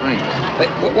Palm Springs. Hey,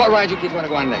 what ride you kids want to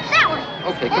go on next? That one.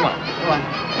 Okay, come on.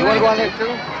 You want to go on there,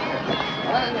 too?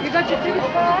 You got your ticket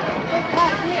for us?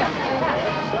 Here.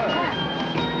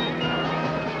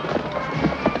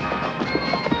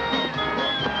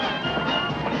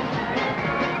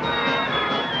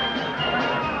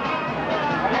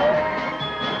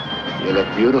 You look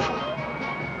beautiful.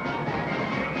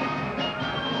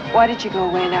 Why did you go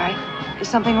away, Larry? Is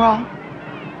something wrong?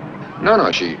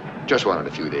 No, she just wanted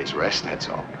a few days rest, that's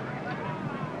all.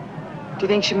 Do you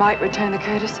think she might return the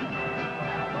courtesy?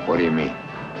 What do you mean?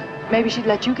 Maybe she'd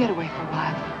let you get away for a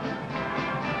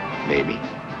while. Maybe.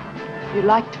 You'd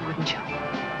like to, wouldn't you?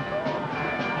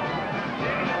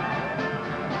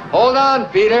 Hold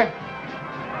on, Peter.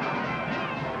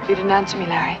 You didn't answer me,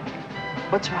 Larry.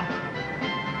 What's wrong?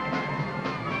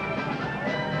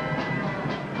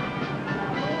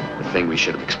 The thing we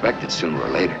should have expected sooner or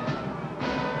later.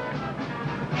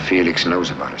 Felix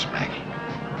knows about us, Maggie.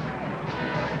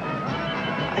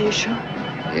 Are you sure?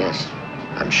 Yes,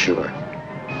 I'm sure.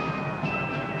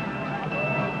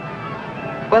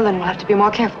 Well, then we'll have to be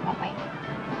more careful, won't we?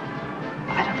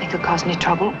 I don't think it'll cause any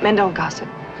trouble. Men don't gossip.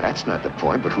 That's not the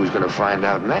point, but who's going to find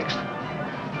out next?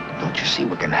 Don't you see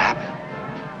what can happen?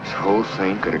 This whole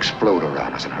thing could explode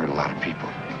around us and hurt a lot of people.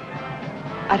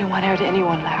 I don't want to hurt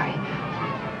anyone, Larry.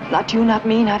 Not you, not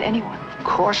me, not anyone. Of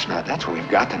course not. That's why we've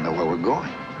got to know where we're going.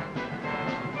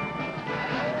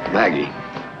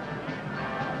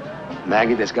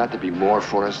 Maggie, there's got to be more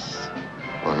for us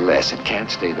or less. It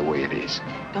can't stay the way it is.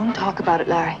 Don't talk about it,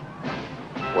 Larry.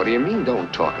 What do you mean,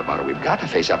 don't talk about it? We've got to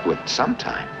face up to it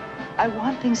sometime. I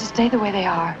want things to stay the way they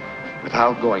are.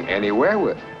 Without going anywhere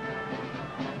with it.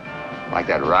 Like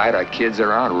that ride our kids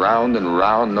are on, round and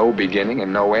round, no beginning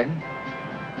and no end.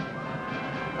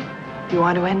 Do you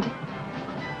want to end it?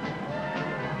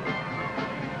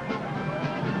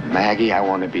 Maggie, I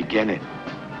want to begin it.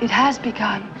 It has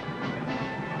begun.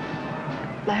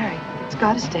 Larry, it's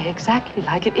got to stay exactly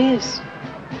like it is.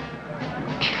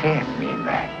 You can't mean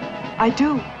that. I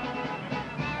do.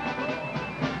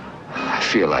 I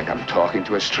feel like I'm talking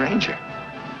to a stranger.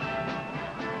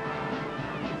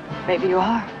 Maybe you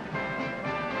are.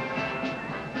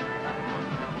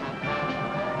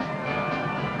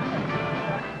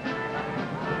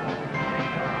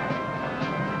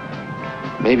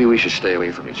 Maybe we should stay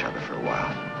away from each other for a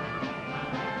while.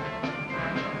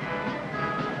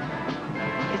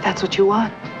 If that's what you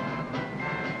want.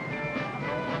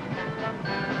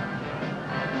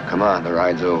 Come on, the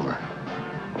ride's over.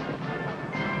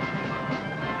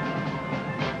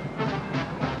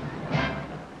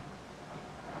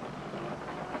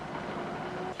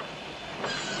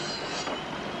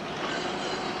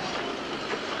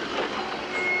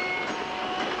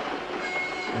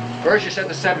 First you said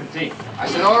the 17th. I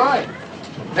said, all right.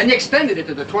 Then you extended it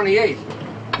to the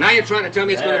 28th. Now you're trying to tell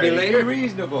me it's going to be later? Be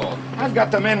reasonable. I've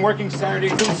got the men working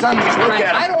Saturdays and Sundays. Look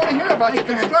at I it. don't want to hear about your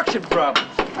construction problems.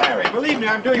 Larry, believe me,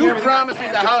 I'm doing You everything promised I me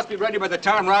can the to- house be ready by the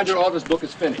time Roger Alder's book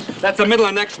is finished. That's the middle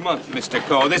of next month, Mr.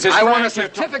 Coe. This is I want a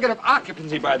frantic. certificate of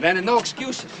occupancy by then and no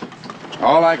excuses.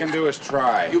 All I can do is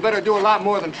try. You better do a lot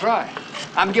more than try.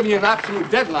 I'm giving you an absolute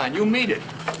deadline. You meet it.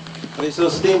 What are you so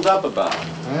steamed up about?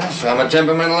 Yes, I'm a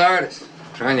temperamental artist.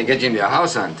 Trying to get you into your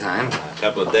house on time. A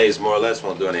couple of days, more or less,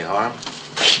 won't do any harm.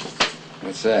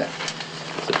 What's that?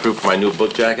 It's a proof for my new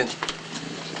book jacket.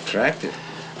 It's attractive.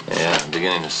 Yeah, I'm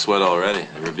beginning to sweat already.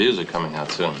 The reviews are coming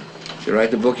out soon. Did you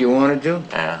write the book you wanted to?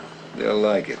 Yeah. They'll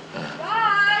like it.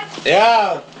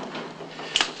 Yeah.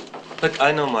 Look,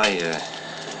 I know my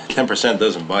 10%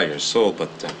 doesn't buy your soul, but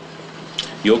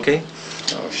you okay?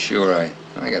 Oh, sure.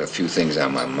 I got a few things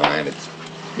on my mind. It's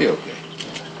be okay.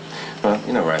 Well,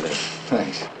 you know where I live.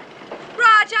 Thanks.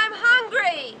 Raj, I'm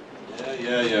hungry.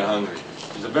 Yeah, you're hungry.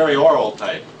 She's a very oral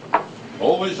type.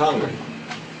 Always hungry.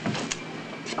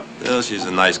 Well, she's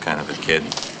a nice kind of a kid.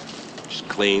 She's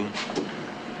clean,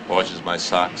 washes my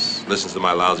socks, listens to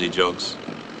my lousy jokes.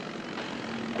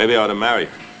 Maybe I ought to marry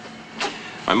her.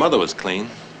 My mother was clean.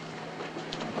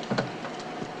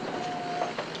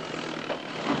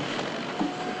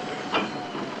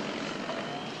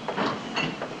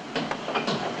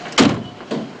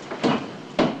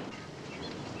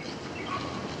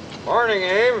 Morning,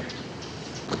 Abe.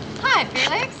 Hi,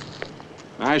 Felix.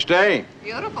 Nice day.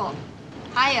 Beautiful.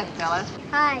 Hiya, fellas.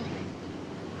 Hi.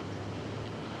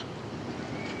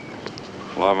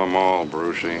 Love 'em all,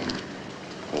 Brucey.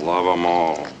 Love 'em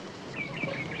all.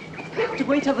 We have to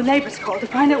wait till the neighbors call to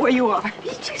find out where you are.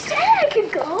 You just said I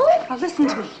could go. Now listen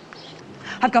to me.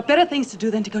 I've got better things to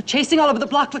do than to go chasing all over the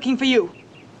block looking for you.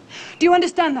 Do you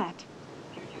understand that?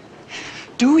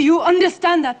 Do you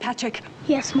understand that, Patrick?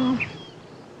 Yes, Mom.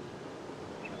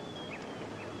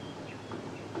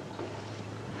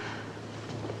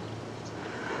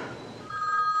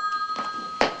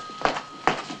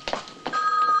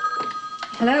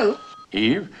 Hello.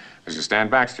 Eve, this is Stan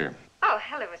Baxter. Oh,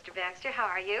 hello, Mr. Baxter. How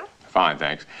are you? Fine,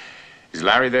 thanks. Is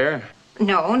Larry there?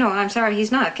 No, I'm sorry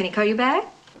he's not. Can he call you back?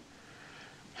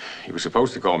 He was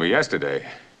supposed to call me yesterday.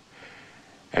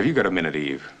 Have you got a minute,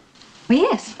 Eve?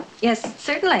 Well, yes,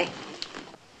 certainly.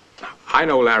 I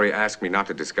know Larry asked me not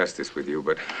to discuss this with you,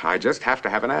 but I just have to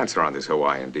have an answer on this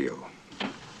Hawaiian deal.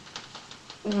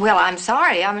 Well, I'm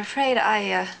sorry. I'm afraid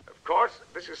I, Of course,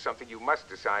 this is something you must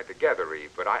decide together,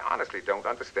 Eve, but I honestly don't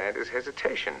understand his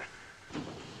hesitation.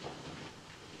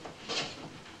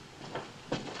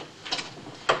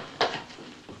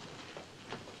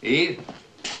 Eve?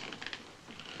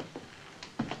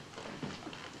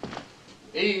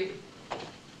 Eve?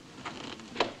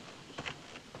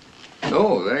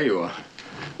 Oh, there you are.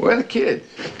 Where are the kids?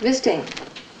 Visiting.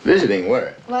 Visiting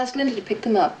where? Well, ask Linda to pick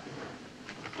them up.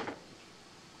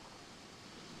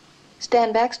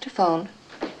 Stan Baxter phoned.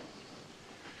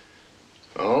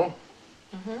 Oh?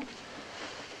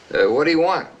 Mm-hmm. What do you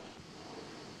want?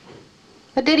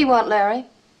 What did he want, Larry?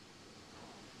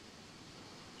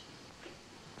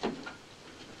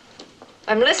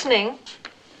 I'm listening.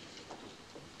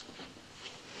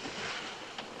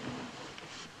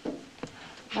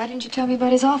 Why didn't you tell me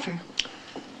about his offer?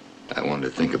 I wanted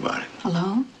to think about it.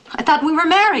 Alone? I thought we were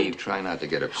married. Try not to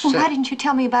get upset. Well, why didn't you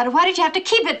tell me about it? Why did you have to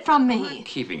keep it from me? I'm not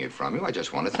keeping it from you. I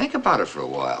just want to think about it for a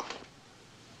while.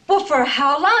 Well, for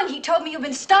how long? He told me you've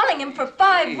been stalling him for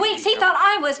 5 weeks. He thought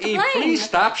I was to Eve, blame. please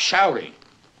stop shouting.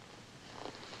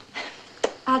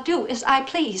 I'll do as I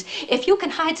please. If you can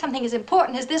hide something as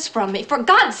important as this from me, for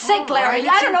God's sake, Larry, Right,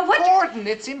 I don't know what... It's important.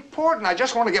 It's important. I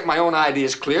just want to get my own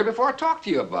ideas clear before I talk to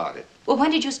you about it. Well,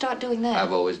 when did you start doing that?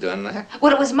 I've always done that.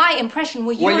 Well, it was my impression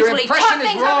we Well, your usually impression talk is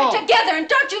things wrong. over together, and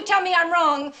don't you tell me I'm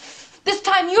wrong. This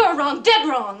time you're wrong, dead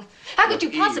wrong. How could you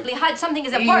possibly hide something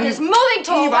as important as moving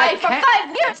to Hawaii for 5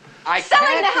 years,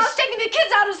 selling the house, taking the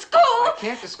kids out of school? I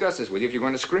can't discuss this with you if you're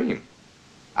going to scream.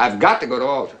 I've got to go to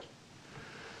Alta.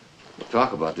 We'll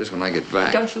talk about this when I get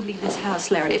back. Don't you leave this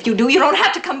house, Larry. If you do, you don't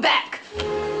have to come back.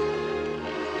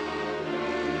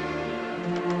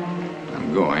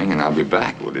 I'm going, and I'll be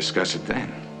back. We'll discuss it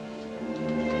then.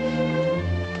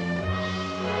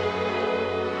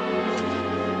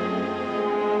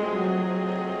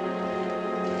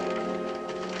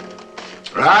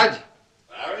 Raj?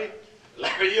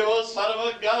 Larry, you old son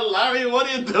of a gun. Larry, what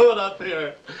are you doing up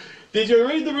here? Did you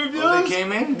read the reviews? Oh, they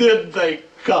came in? Did they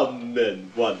come in?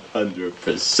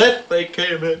 100% they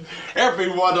came in. Every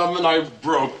one of them, and I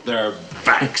broke their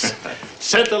backs.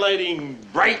 Scintillating,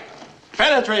 bright,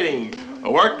 penetrating.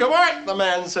 A work of art, the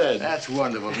man said. That's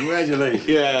wonderful. Congratulations.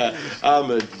 Yeah,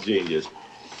 I'm a genius.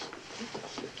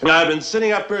 Now, I've been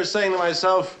sitting up here saying to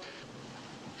myself,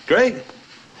 Greg,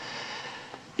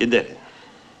 you did it.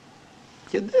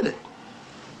 You did it.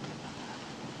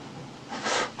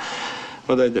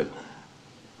 What'd I do?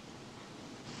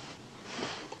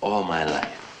 All my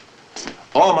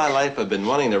life I've been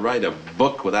wanting to write a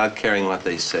book without caring what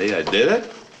they say. I did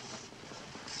it.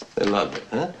 They loved it,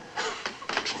 huh?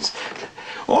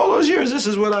 All those years, this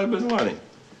is what I've been wanting.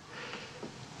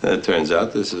 And it turns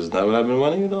out this is not what I've been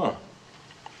wanting at all.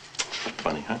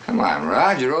 Funny, huh? Come on,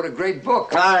 Raj. You wrote a great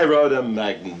book. I wrote a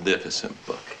magnificent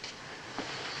book.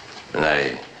 And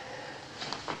I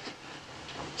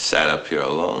sat up here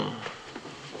alone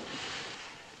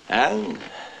and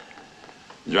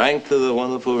drank to the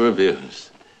wonderful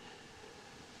reviews.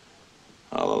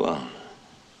 All alone.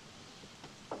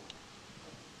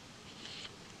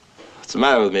 What's the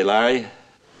matter with me, Larry?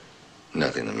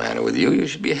 Nothing the matter with you. You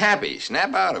should be happy.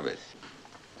 Snap out of it.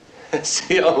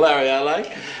 See, old Larry I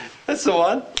like? That's the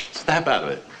one. Snap out of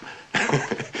it.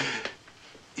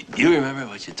 You remember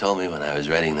what you told me when I was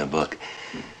writing the book?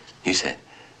 You said,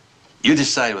 you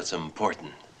decide what's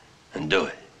important and do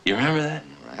it. You remember that?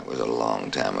 That was a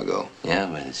long time ago. Yeah,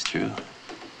 but it's true.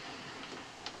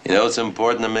 You know what's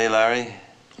important to me, Larry?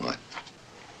 What?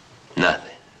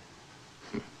 Nothing.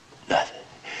 Nothing.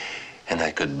 And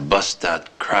I could bust out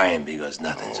crying because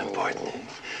nothing's important.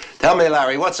 Tell me,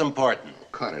 Larry, what's important?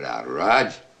 Cut it out,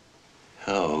 Raj.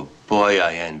 Oh, boy,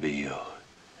 I envy you.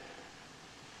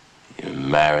 You're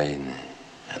married,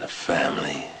 and a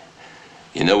family.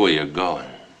 You know where you're going.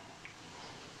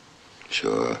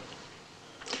 Sure.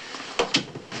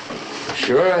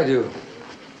 Sure I do.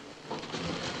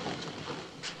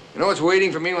 You know what's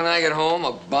waiting for me when I get home?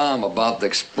 A bomb about to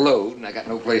explode, and I got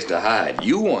no place to hide.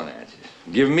 You want answers.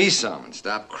 Give me some and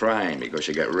stop crying because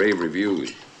you got rave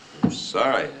reviews. I'm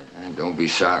sorry. And don't be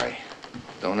sorry.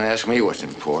 Don't ask me what's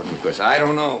important because I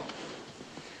don't know.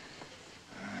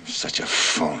 I'm such a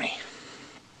phony.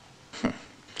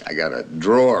 I got a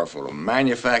drawer full of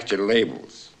manufactured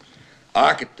labels.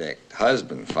 Architect,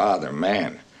 husband, father,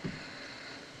 man.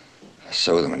 I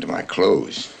sew them into my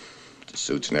clothes. The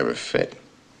suits never fit.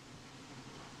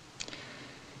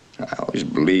 I always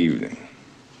believed in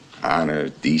honor,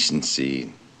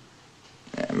 decency.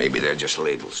 Yeah, maybe they're just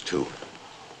labels, too.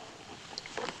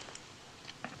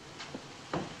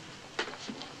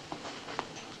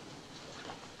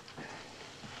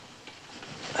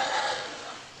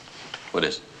 What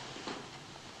is it?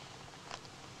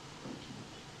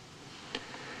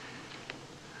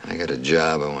 I got a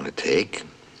job I want to take.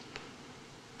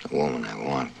 A woman I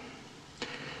want.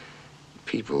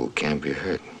 People who can't be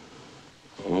hurt.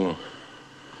 Oh.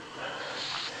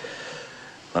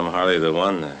 I'm hardly the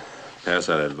one to pass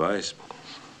out advice.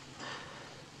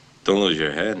 Don't lose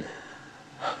your head.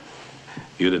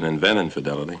 You didn't invent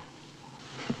infidelity.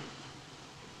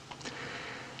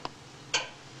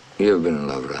 You ever been in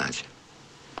love, Raj?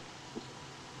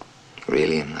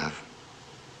 Really in love?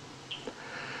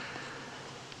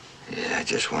 Yeah, I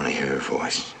just want to hear her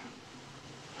voice.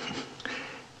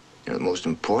 You know, the most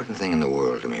important thing in the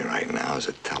world to me right now is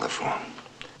a telephone.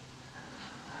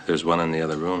 There's one in the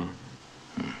other room.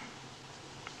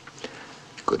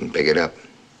 Couldn't pick it up.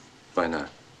 Why not?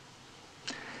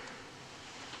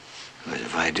 Because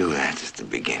if I do, that's just the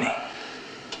beginning.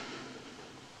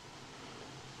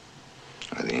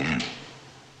 Or the end.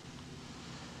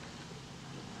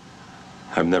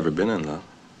 I've never been in love.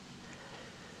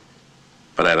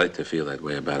 But I like to feel that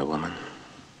way about a woman.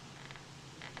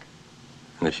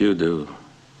 And if you do,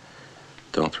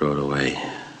 don't throw it away.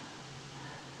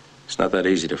 It's not that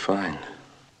easy to find.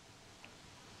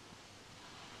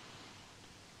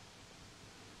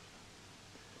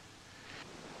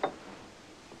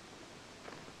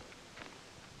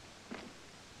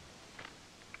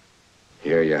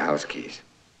 Here are your house keys.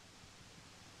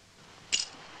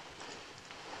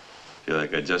 Feel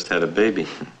like I just had a baby.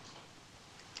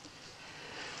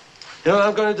 You know what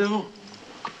I'm going to do?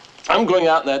 I'm going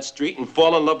out in that street and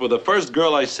fall in love with the first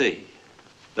girl I see.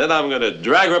 Then I'm going to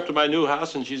drag her up to my new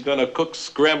house and she's going to cook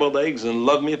scrambled eggs and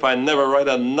love me if I never write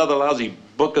another lousy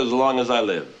book as long as I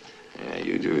live. Yeah,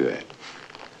 you do that.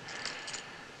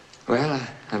 Well,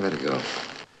 I better go.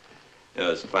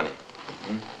 Yeah, it's funny.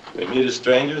 We meet as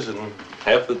strangers and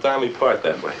half the time we part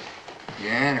that way.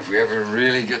 Yeah, and if we ever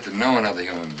really get to know another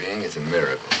human being, it's a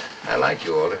miracle. I like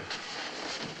you, Alder.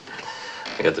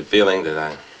 I got the feeling that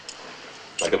I'm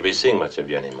not going to be seeing much of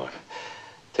you anymore.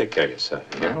 Take care of yourself.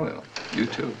 Yeah, I will. You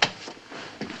too.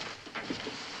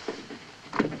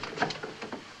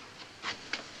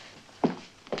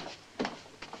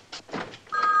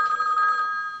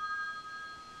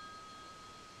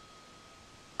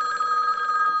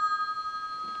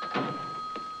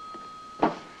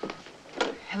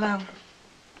 Hello.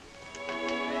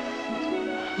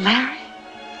 Larry?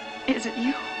 Is it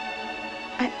you?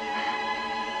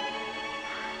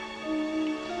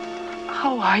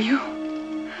 How are you?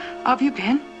 How have you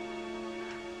been?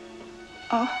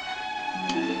 Oh.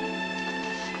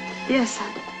 Yes,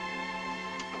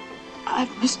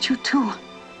 I've missed you too.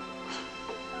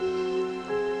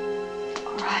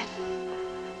 All right.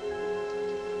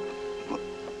 Well,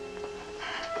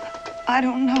 I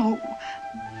don't know.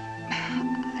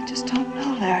 I just don't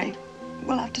know, Larry.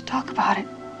 We'll have to talk about it.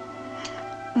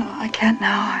 No, I can't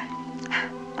now.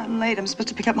 I'm late. I'm supposed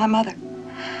to pick up my mother.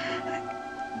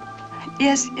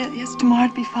 Yes, tomorrow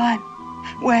it'll be fine.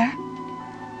 Where?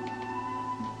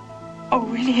 Oh,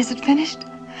 really? Is it finished?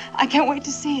 I can't wait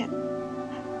to see it.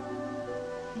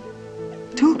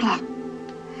 2 o'clock.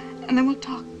 And then we'll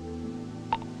talk.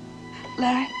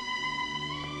 Larry?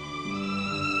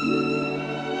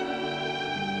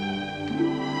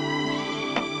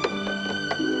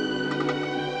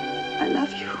 I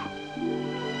love you.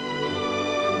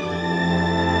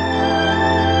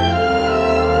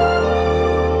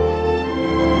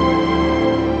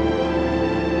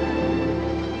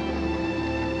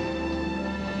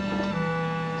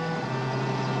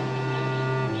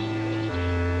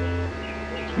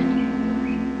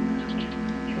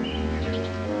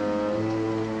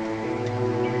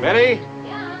 Betty?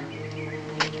 Yeah?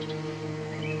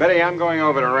 Betty, I'm going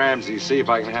over to Ramsey's, see if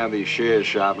I can have these shares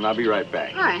shopped, and I'll be right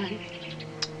back. All right, honey.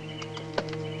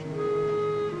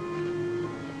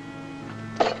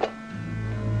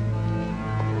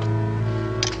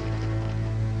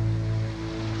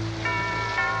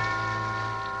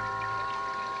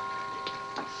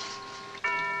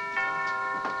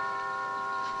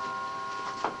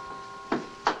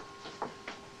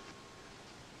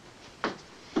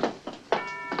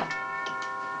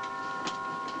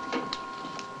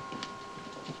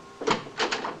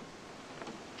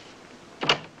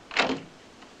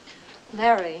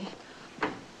 Larry.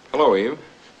 Hello, Eve.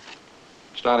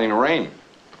 Starting to rain.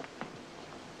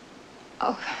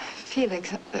 Oh,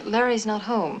 Felix, Larry's not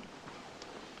home.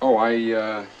 Oh, I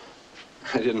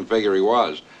didn't figure he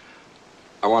was.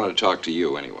 I wanted to talk to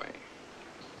you anyway.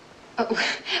 Oh,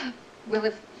 well,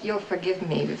 if you'll forgive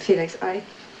me, Felix,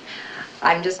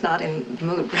 I'm just not in the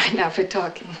mood right now for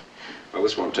talking. Well,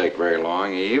 this won't take very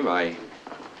long, Eve. I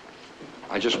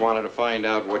I just wanted to find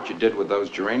out what you did with those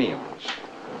geraniums.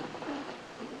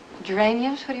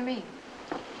 Geraniums? What do you mean?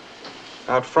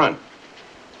 Out front.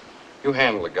 You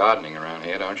handle the gardening around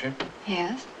here, don't you?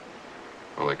 Yes.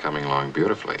 Well, they're coming along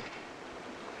beautifully.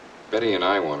 Betty and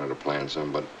I wanted to plant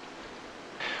some, but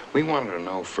we wanted to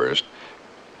know first.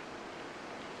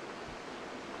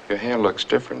 Your hair looks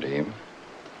different, Eve.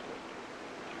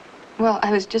 Well,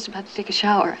 I was just about to take a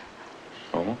shower.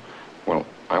 Oh? Well,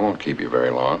 I won't keep you very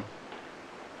long.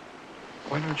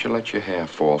 Why don't you let your hair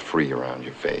fall free around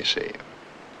your face, Eve?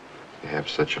 You have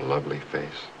such a lovely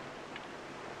face.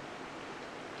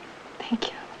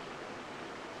 Thank you.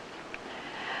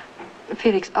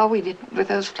 Felix, all we did with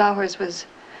those flowers was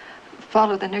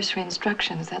follow the nursery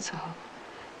instructions, that's all.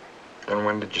 And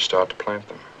when did you start to plant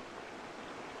them?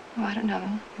 Oh, I don't know.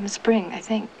 In the spring, I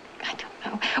think. I don't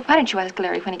know. Why don't you ask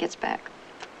Larry when he gets back?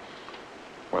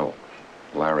 Well,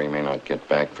 Larry may not get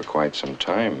back for quite some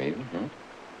time, Eve.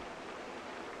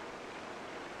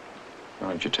 Why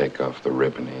don't you take off the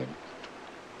ribbon, Eve?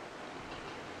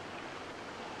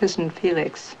 Listen,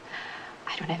 Felix,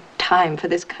 I don't have time for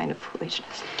this kind of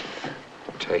foolishness.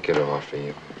 Take it off,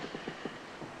 Eve.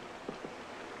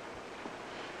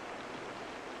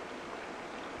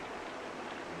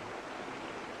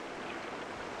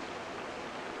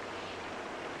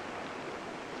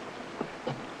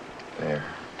 There.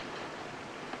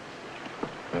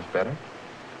 That's better?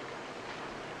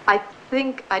 I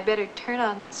think I'd better turn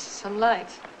on some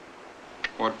lights.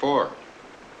 What for?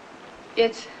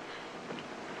 It's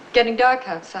getting dark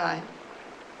outside.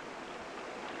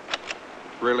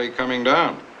 Really coming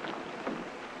down.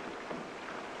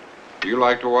 Do you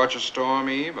like to watch a storm,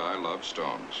 Eve? I love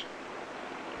storms.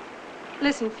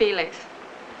 Listen, Felix,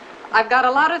 I've got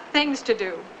a lot of things to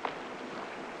do.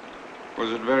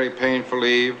 Was it very painful,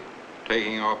 Eve,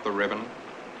 taking off the ribbon?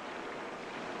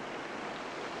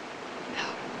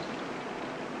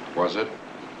 No. Was it?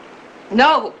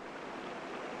 No.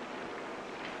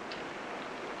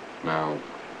 Now,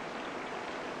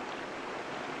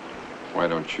 why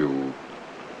don't you...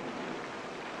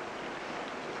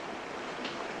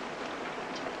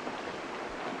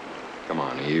 Come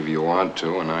on, Eve, you want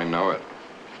to, and I know it.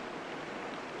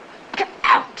 Get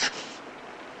out!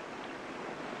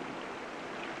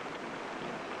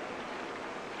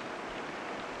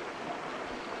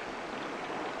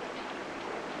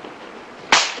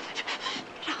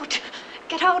 Get out!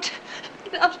 Get out!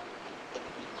 Get out!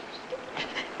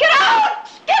 Get out!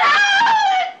 Get out!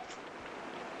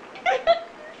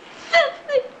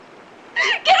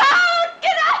 Get out! Get out!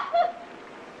 Get out!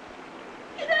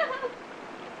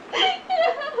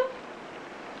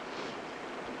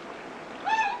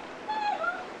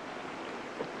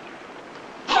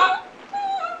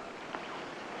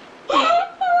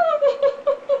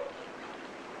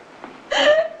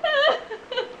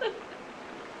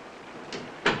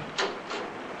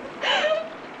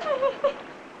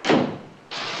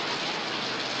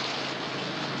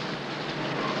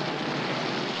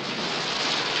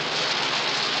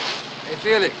 Hey,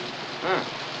 Felix. Huh?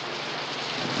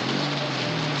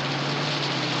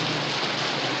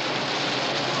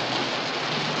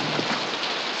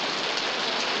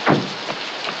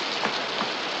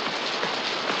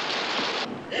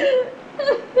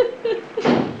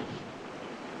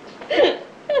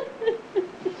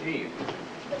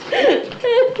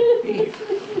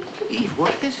 Eve,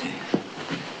 what is it?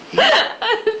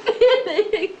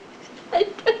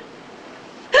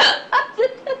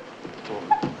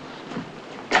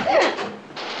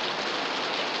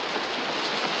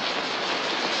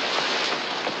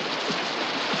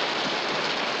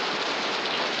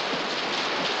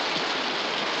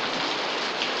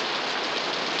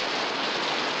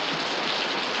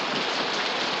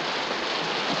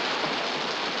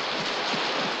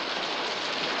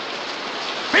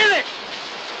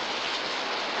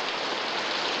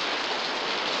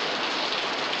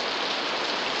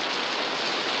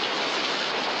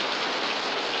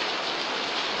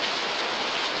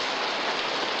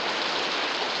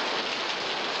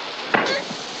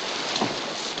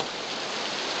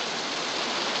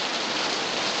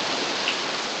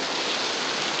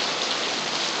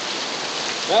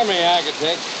 Tell me,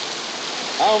 architect,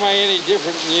 how am I any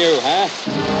different than you, huh?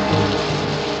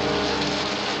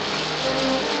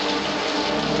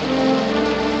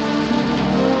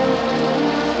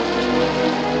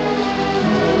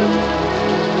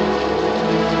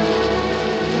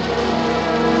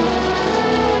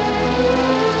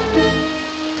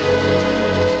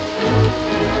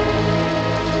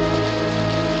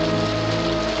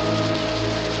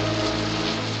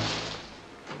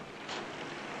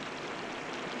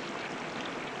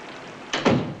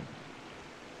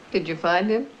 Did you find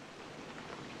him?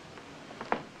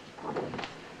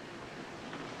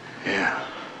 Yeah.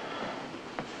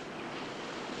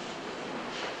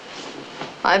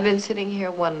 I've been sitting here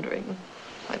wondering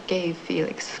what gave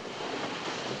Felix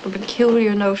a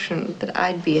peculiar notion that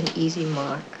I'd be an easy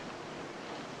mark.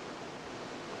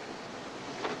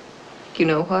 Do you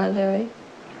know why, Larry?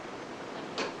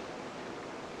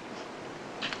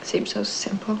 It seems so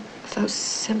simple, so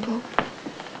simple.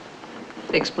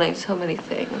 It explains so many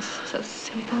things, so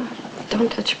simple. Don't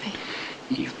touch me.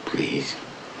 Eve, please.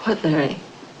 What, Larry?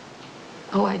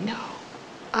 Oh, I know.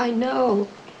 I know.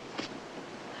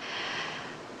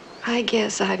 I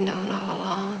guess I've known all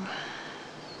along.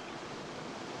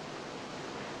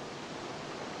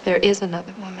 There is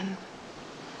another woman.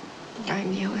 I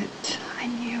knew it. I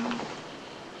knew.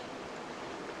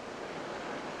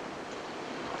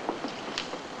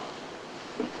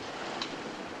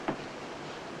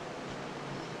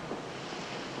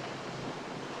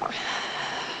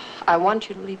 I want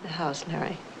you to leave the house,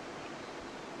 Larry.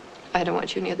 I don't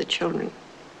want you near the children.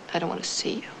 I don't want to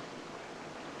see you.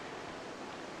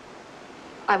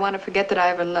 I want to forget that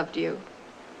I ever loved you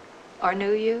or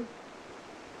knew you.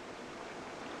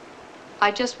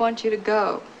 I just want you to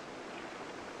go.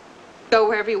 Go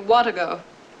wherever you want to go.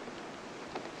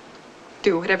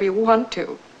 Do whatever you want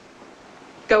to.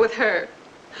 Go with her.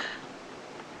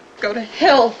 Go to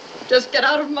hell. Just get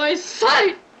out of my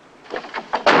sight.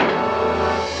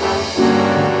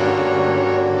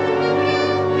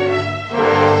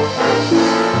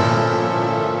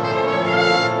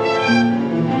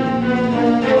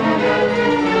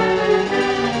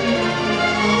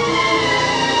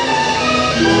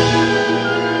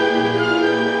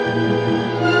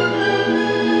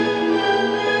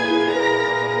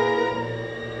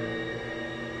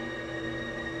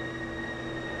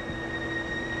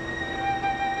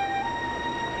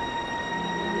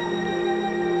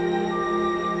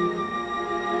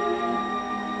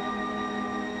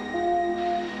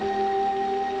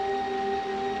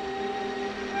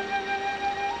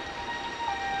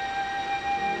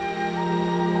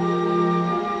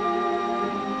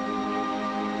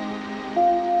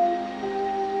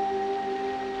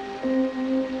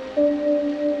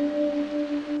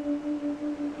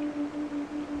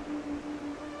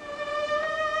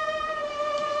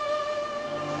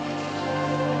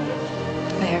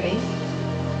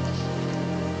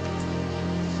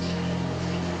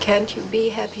 Can't you be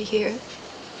happy here?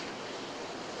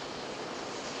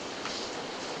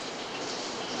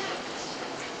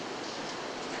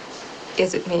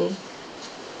 Is it me?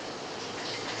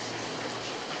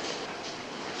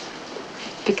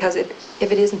 Because if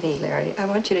it is me, Larry, I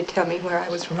want you to tell me where I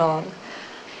was wrong.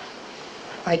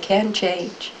 I can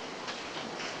change.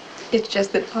 It's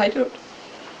just that I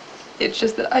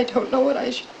don't know what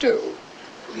I should do.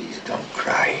 Please don't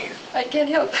cry. I can't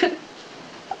help it.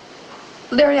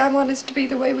 Larry, I want us to be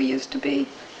the way we used to be.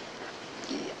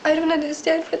 I don't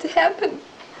understand what's happened.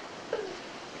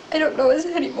 I don't know us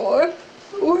anymore.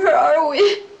 Where are we?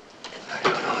 I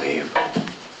don't know, Eve.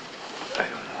 I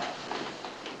don't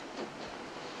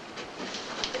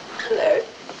know. Larry.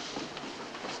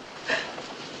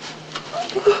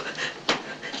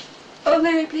 Oh,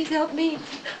 Larry, please help me.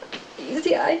 You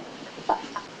see, I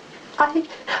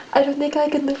don't think I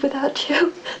can live without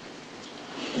you.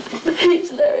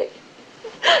 Please, Larry.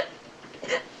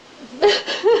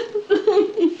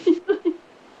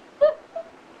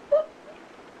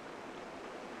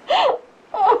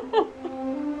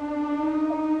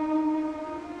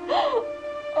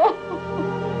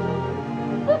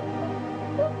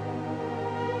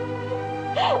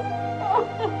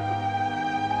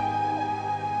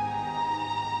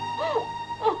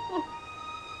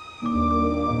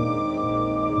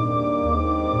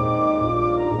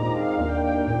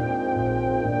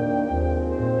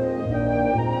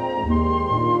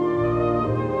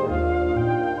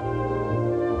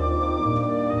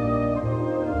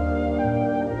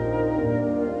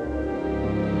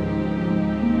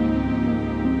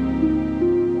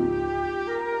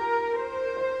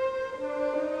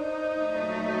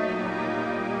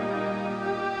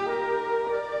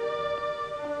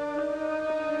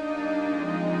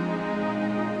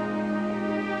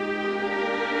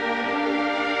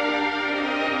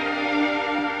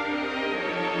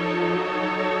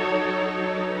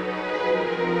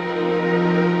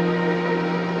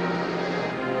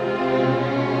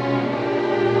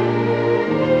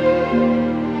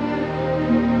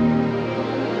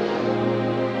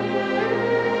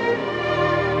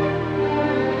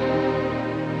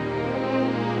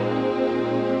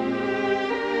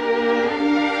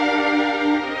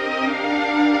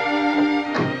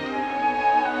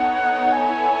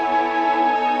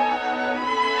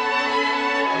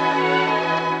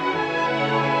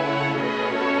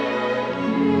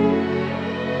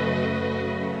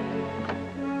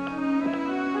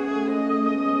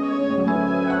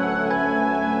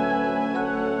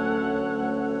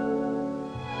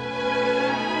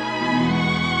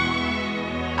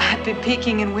 be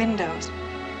peeking in windows.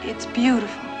 It's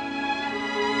beautiful.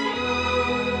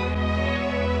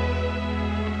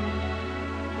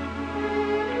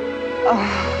 Oh,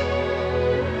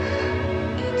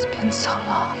 it's been so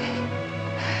long.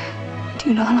 Do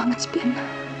you know how long it's been?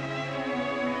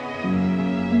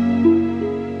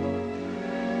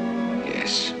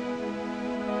 Yes.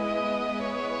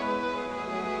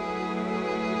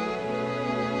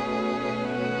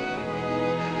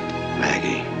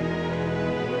 Maggie.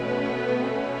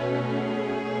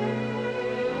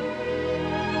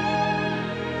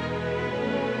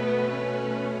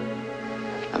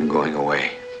 I'm going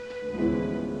away.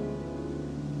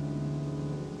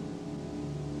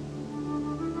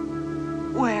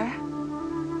 Where?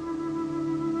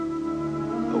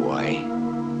 Hawaii.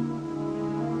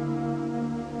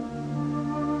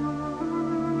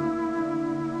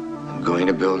 I'm going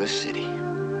to build a city.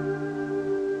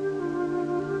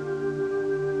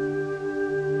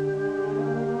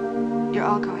 You're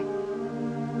all going.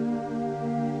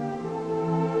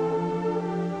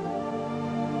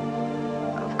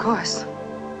 Of course.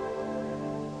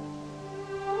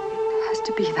 It has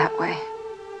to be that way.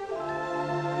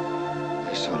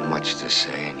 There's so much to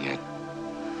say, and yet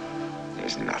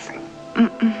there's nothing.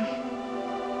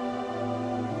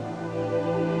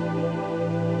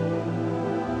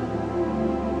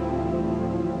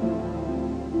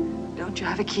 Don't you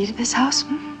have a key to this house?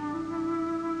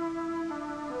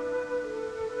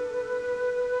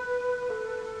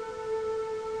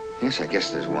 Yes, I guess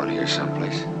there's one here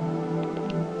someplace.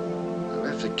 I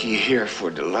left the key here for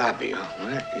Delabio.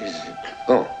 Where is it?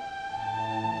 Oh.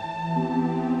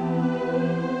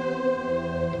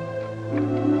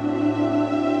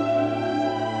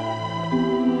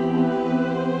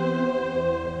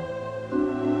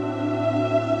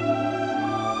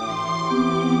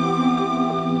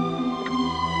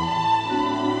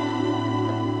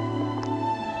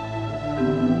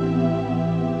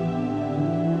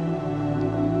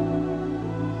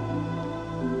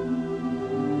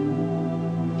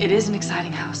 It is an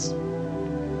exciting house.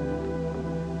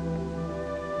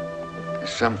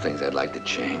 There's some things I'd like to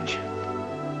change.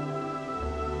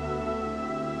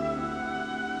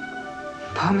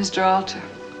 Poor Mr. Alter.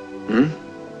 Hmm?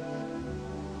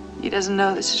 He doesn't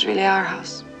know this is really our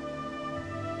house.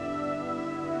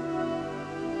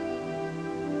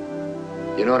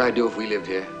 You know what I'd do if we lived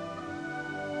here?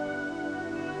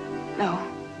 No.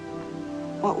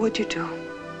 What would you do?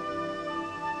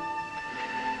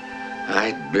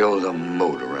 I'd build a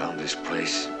moat around this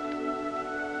place.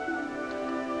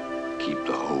 Keep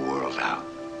the whole world out.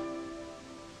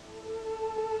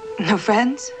 No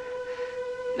friends?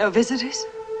 No visitors?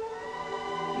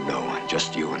 No one,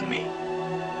 just you and me.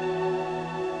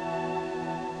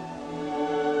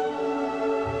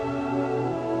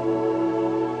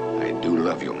 I do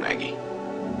love you, Maggie.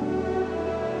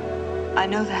 I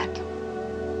know that.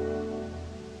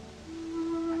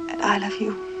 And I love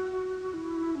you.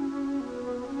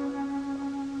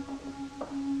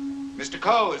 Mr.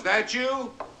 Cole, is that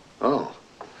you? Oh.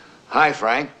 Hi,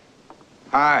 Frank.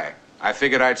 Hi. I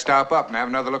figured I'd stop up and have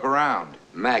another look around.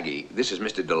 Maggie, this is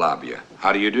Mr. Delabia.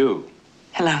 How do you do?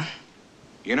 Hello.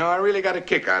 You know, I really got a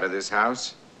kick out of this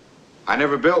house. I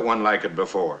never built one like it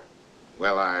before.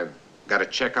 Well, I've got to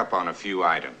check up on a few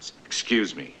items.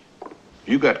 Excuse me.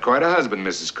 You got quite a husband,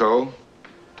 Mrs. Cole.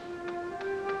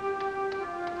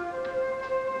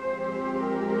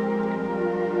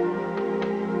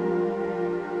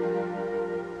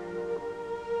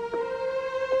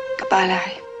 Goodbye,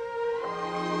 Larry.